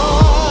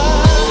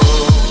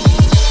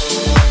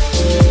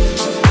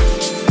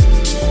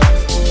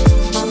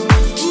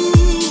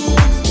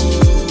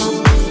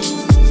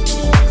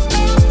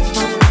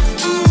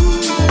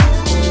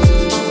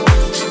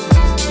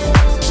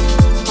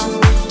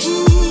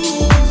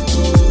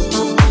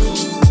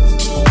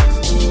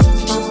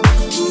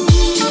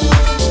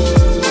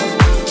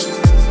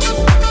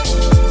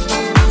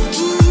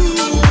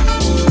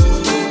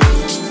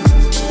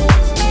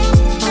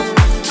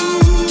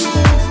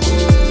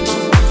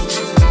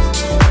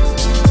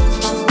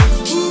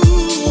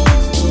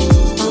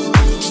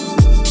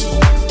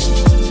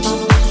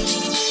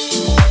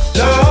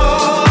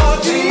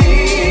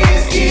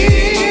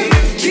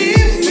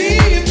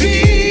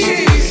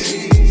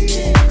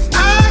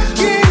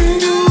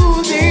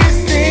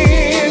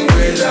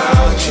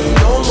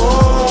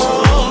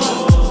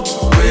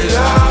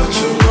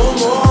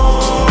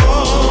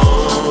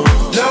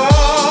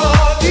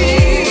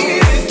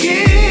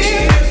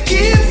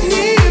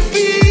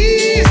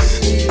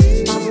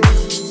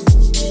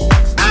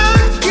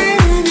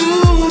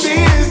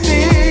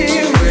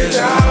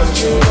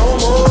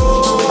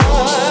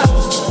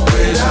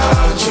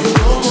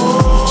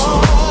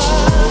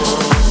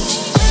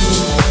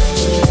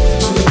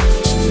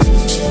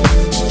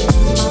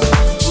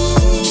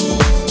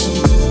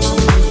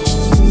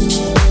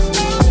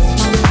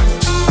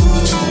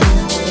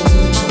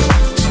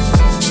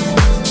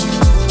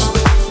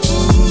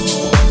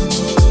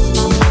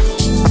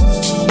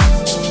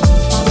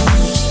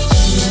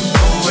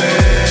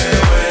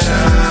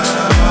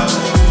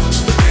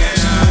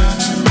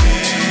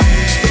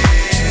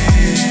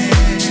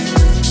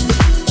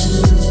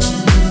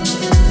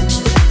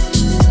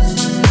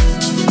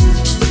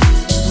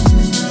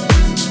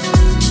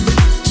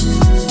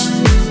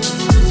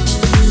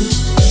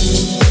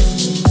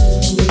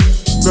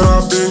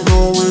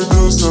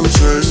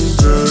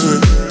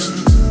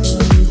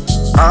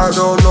 I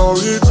don't know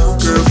if you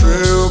can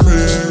feel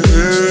me.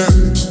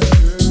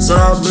 So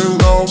I've been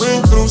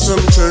going through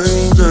some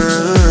changes.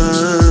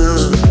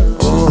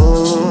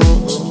 Oh.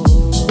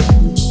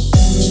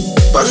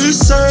 But he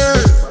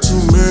said to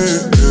me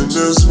in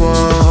this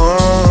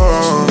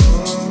one,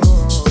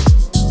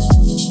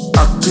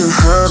 I can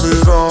have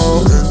it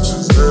all in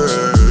this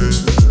day.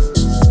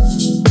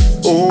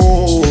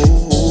 Oh.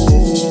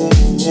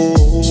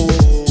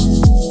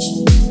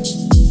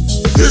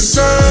 He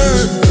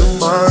said,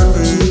 remind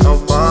me of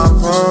my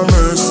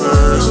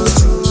promises.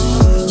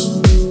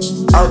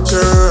 I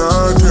can't.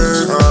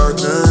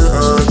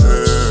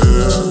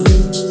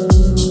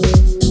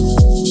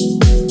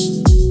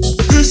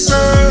 He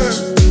said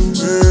to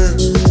me,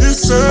 he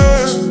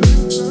said,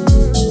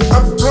 I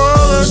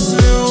promise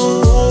you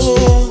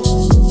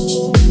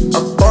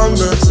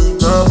abundance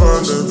and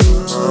abundance.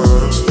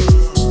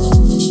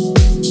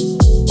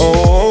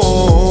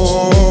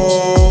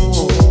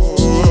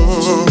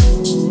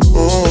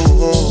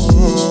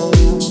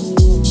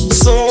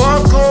 So I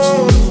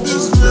call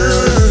this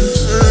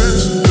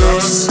name,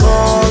 just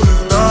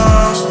calling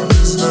out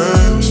his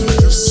name.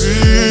 You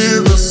see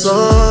the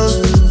sun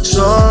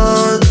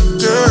shine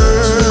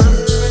again.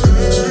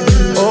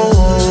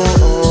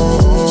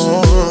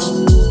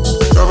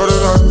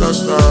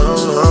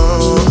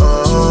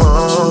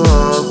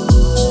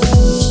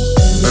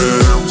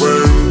 And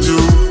when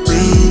you've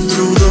been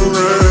through the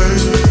rain,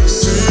 you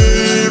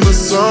see the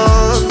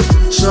sun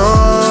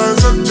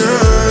shines again.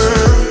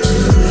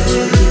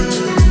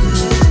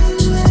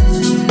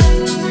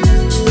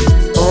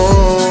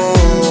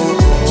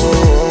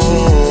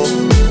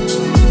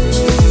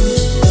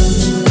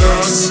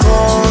 Just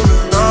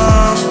calling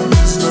out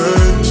his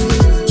name.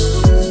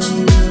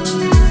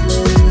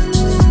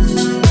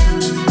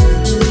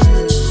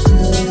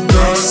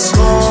 Just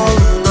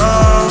calling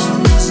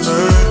out his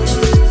name.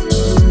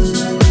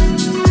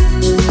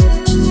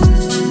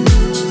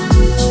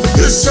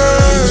 He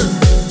said,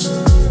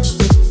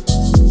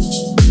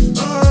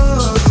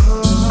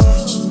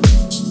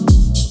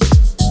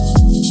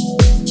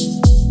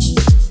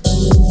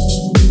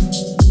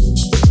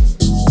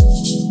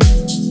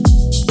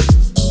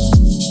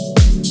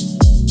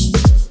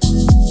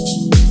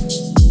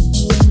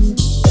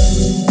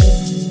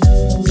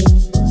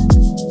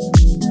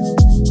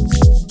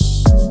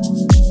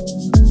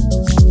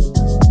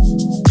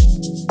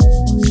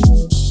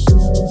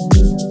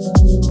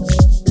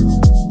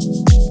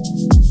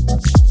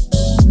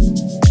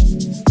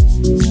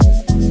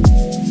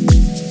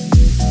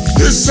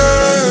 he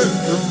said,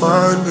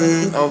 remind me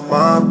of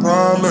my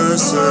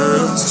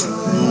promises to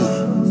you.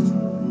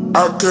 I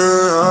can't.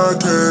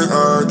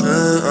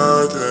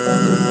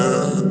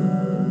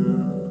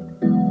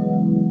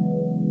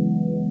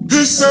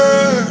 He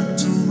said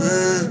to me,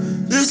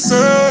 he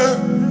said,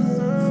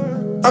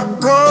 I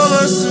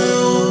promise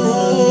you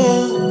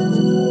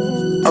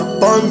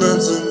abundance.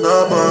 abundance and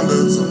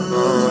abundance of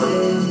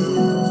love.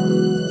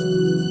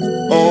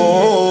 Oh,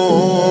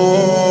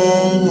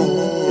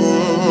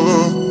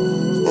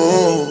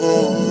 oh,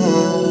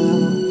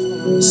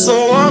 oh.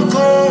 So I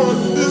call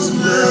his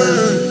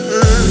name,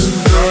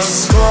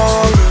 just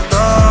calling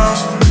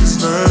out his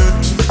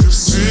name. You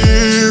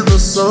see the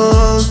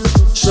sun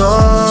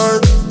shine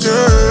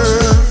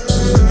again.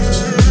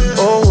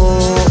 Oh,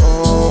 oh,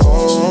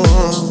 oh,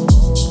 oh.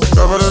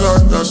 Da da da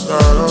da da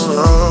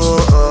da.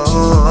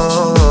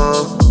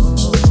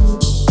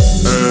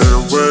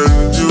 And when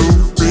you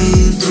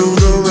beat through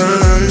the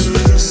rain,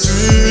 you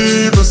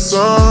see the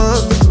sun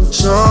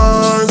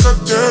shines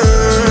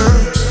again.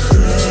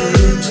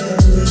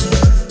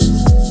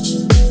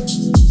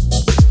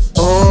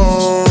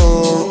 Oh,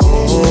 oh,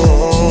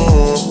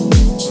 oh.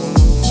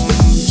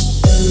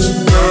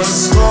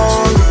 Just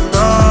calling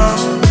out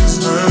his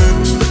name,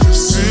 you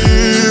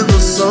see the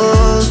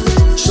sun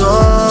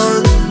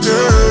shine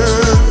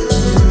again.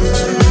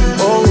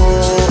 Oh,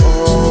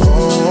 oh,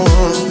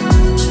 oh.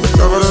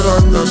 Da da da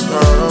da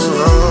da.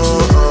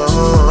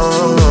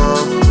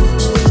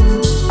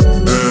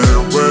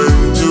 And when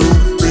you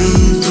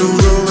beat through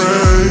the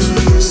rain,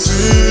 you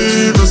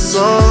see the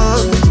sun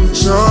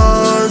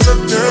shines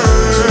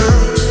again.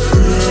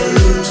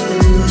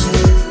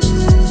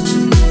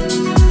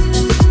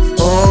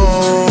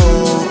 Oh,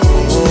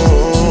 oh,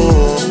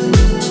 oh.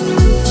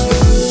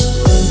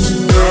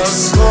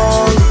 Just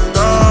calling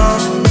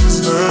out his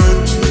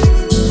name.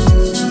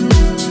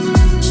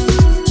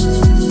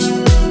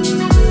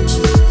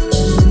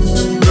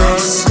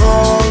 Just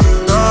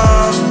calling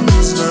out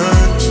his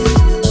name.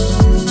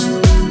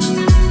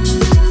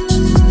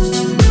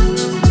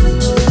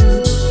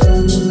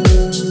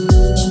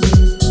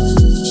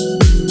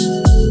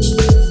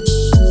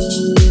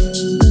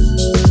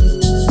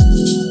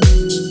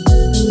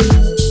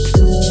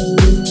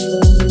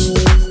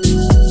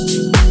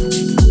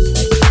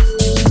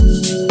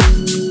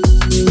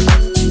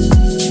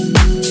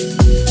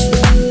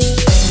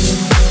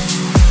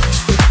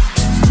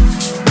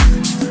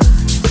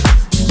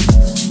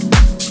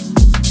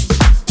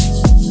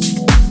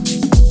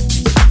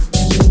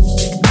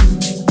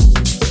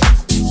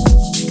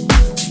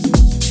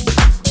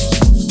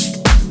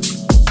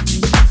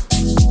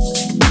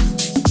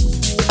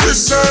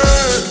 Listen.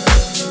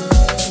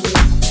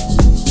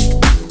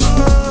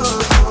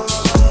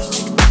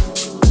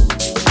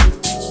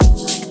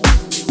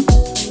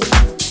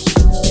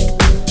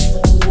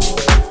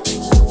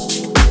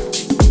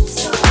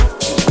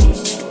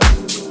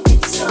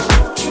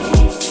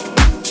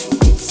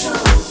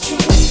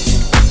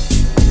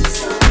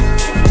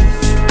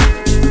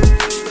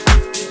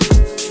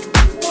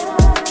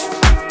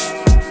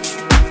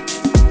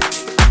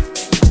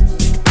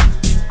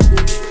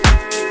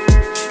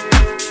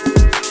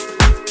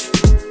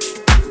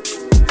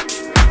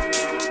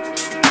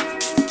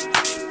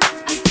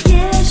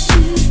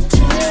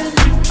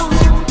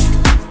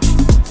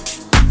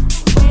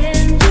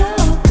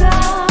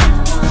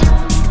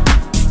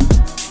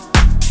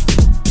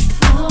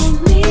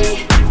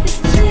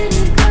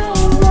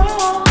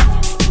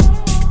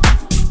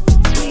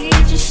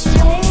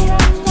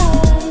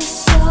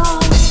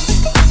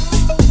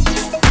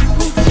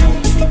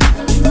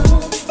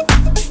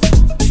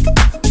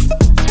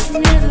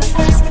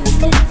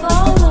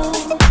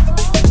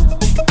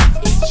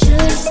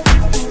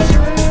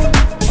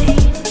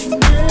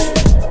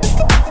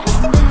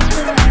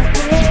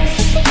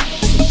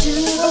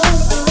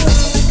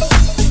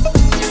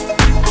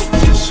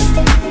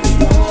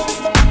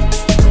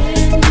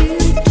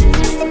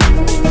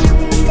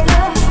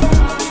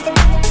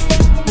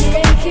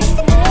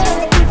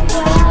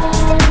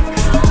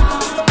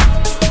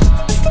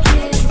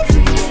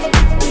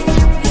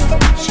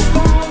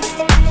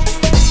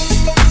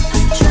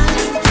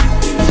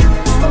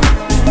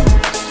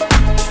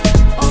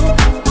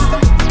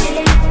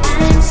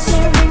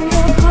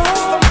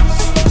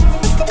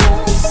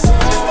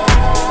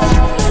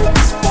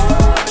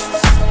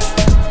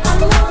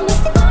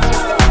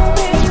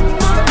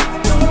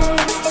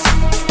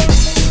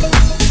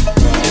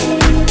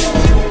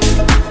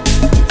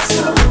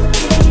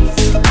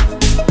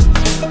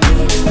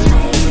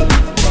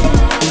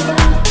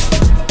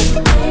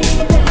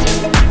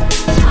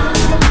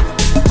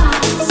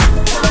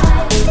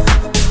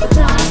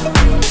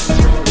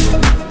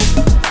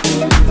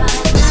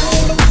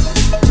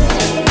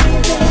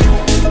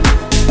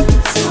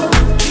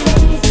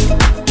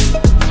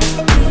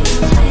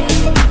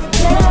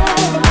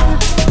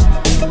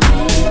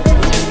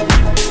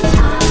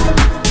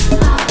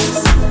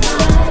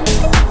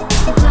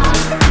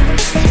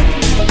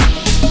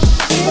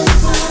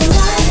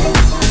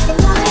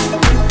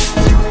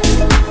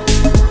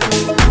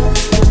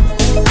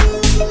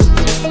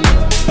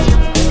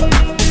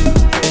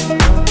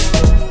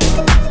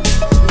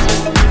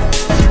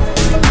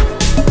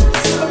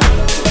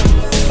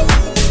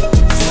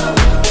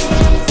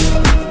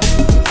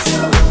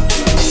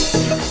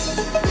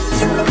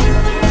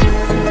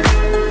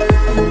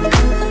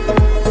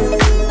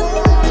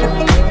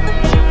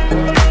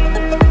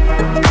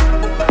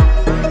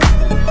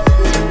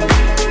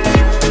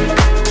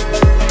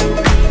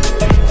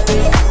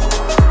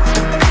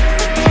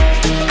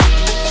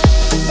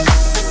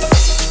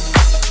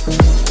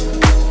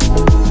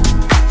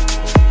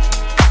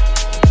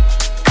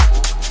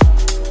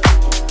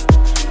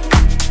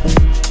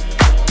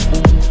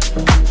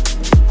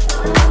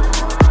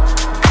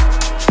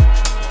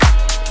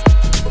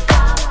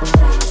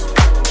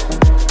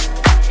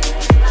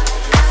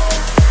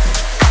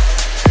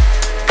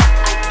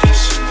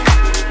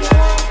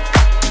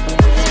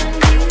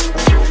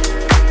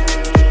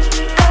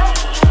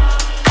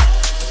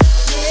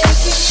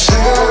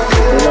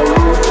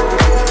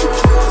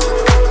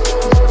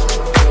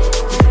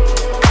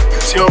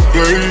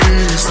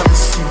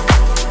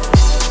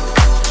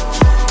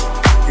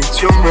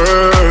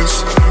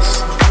 mercy,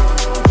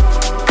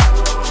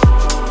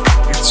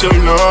 it's your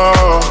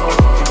love.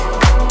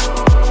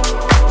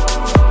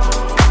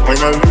 When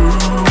I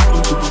look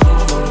into the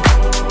world,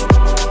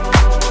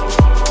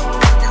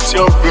 it's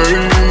your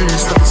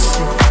grace,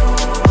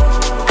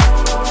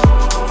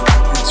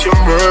 it's your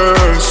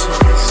mercy.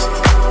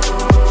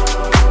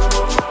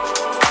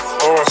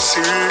 Oh, I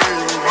see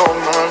all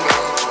my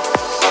life.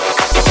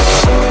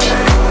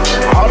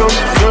 I don't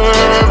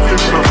deserve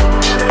your love.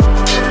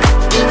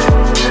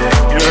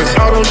 Yes, I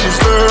don't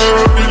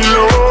deserve your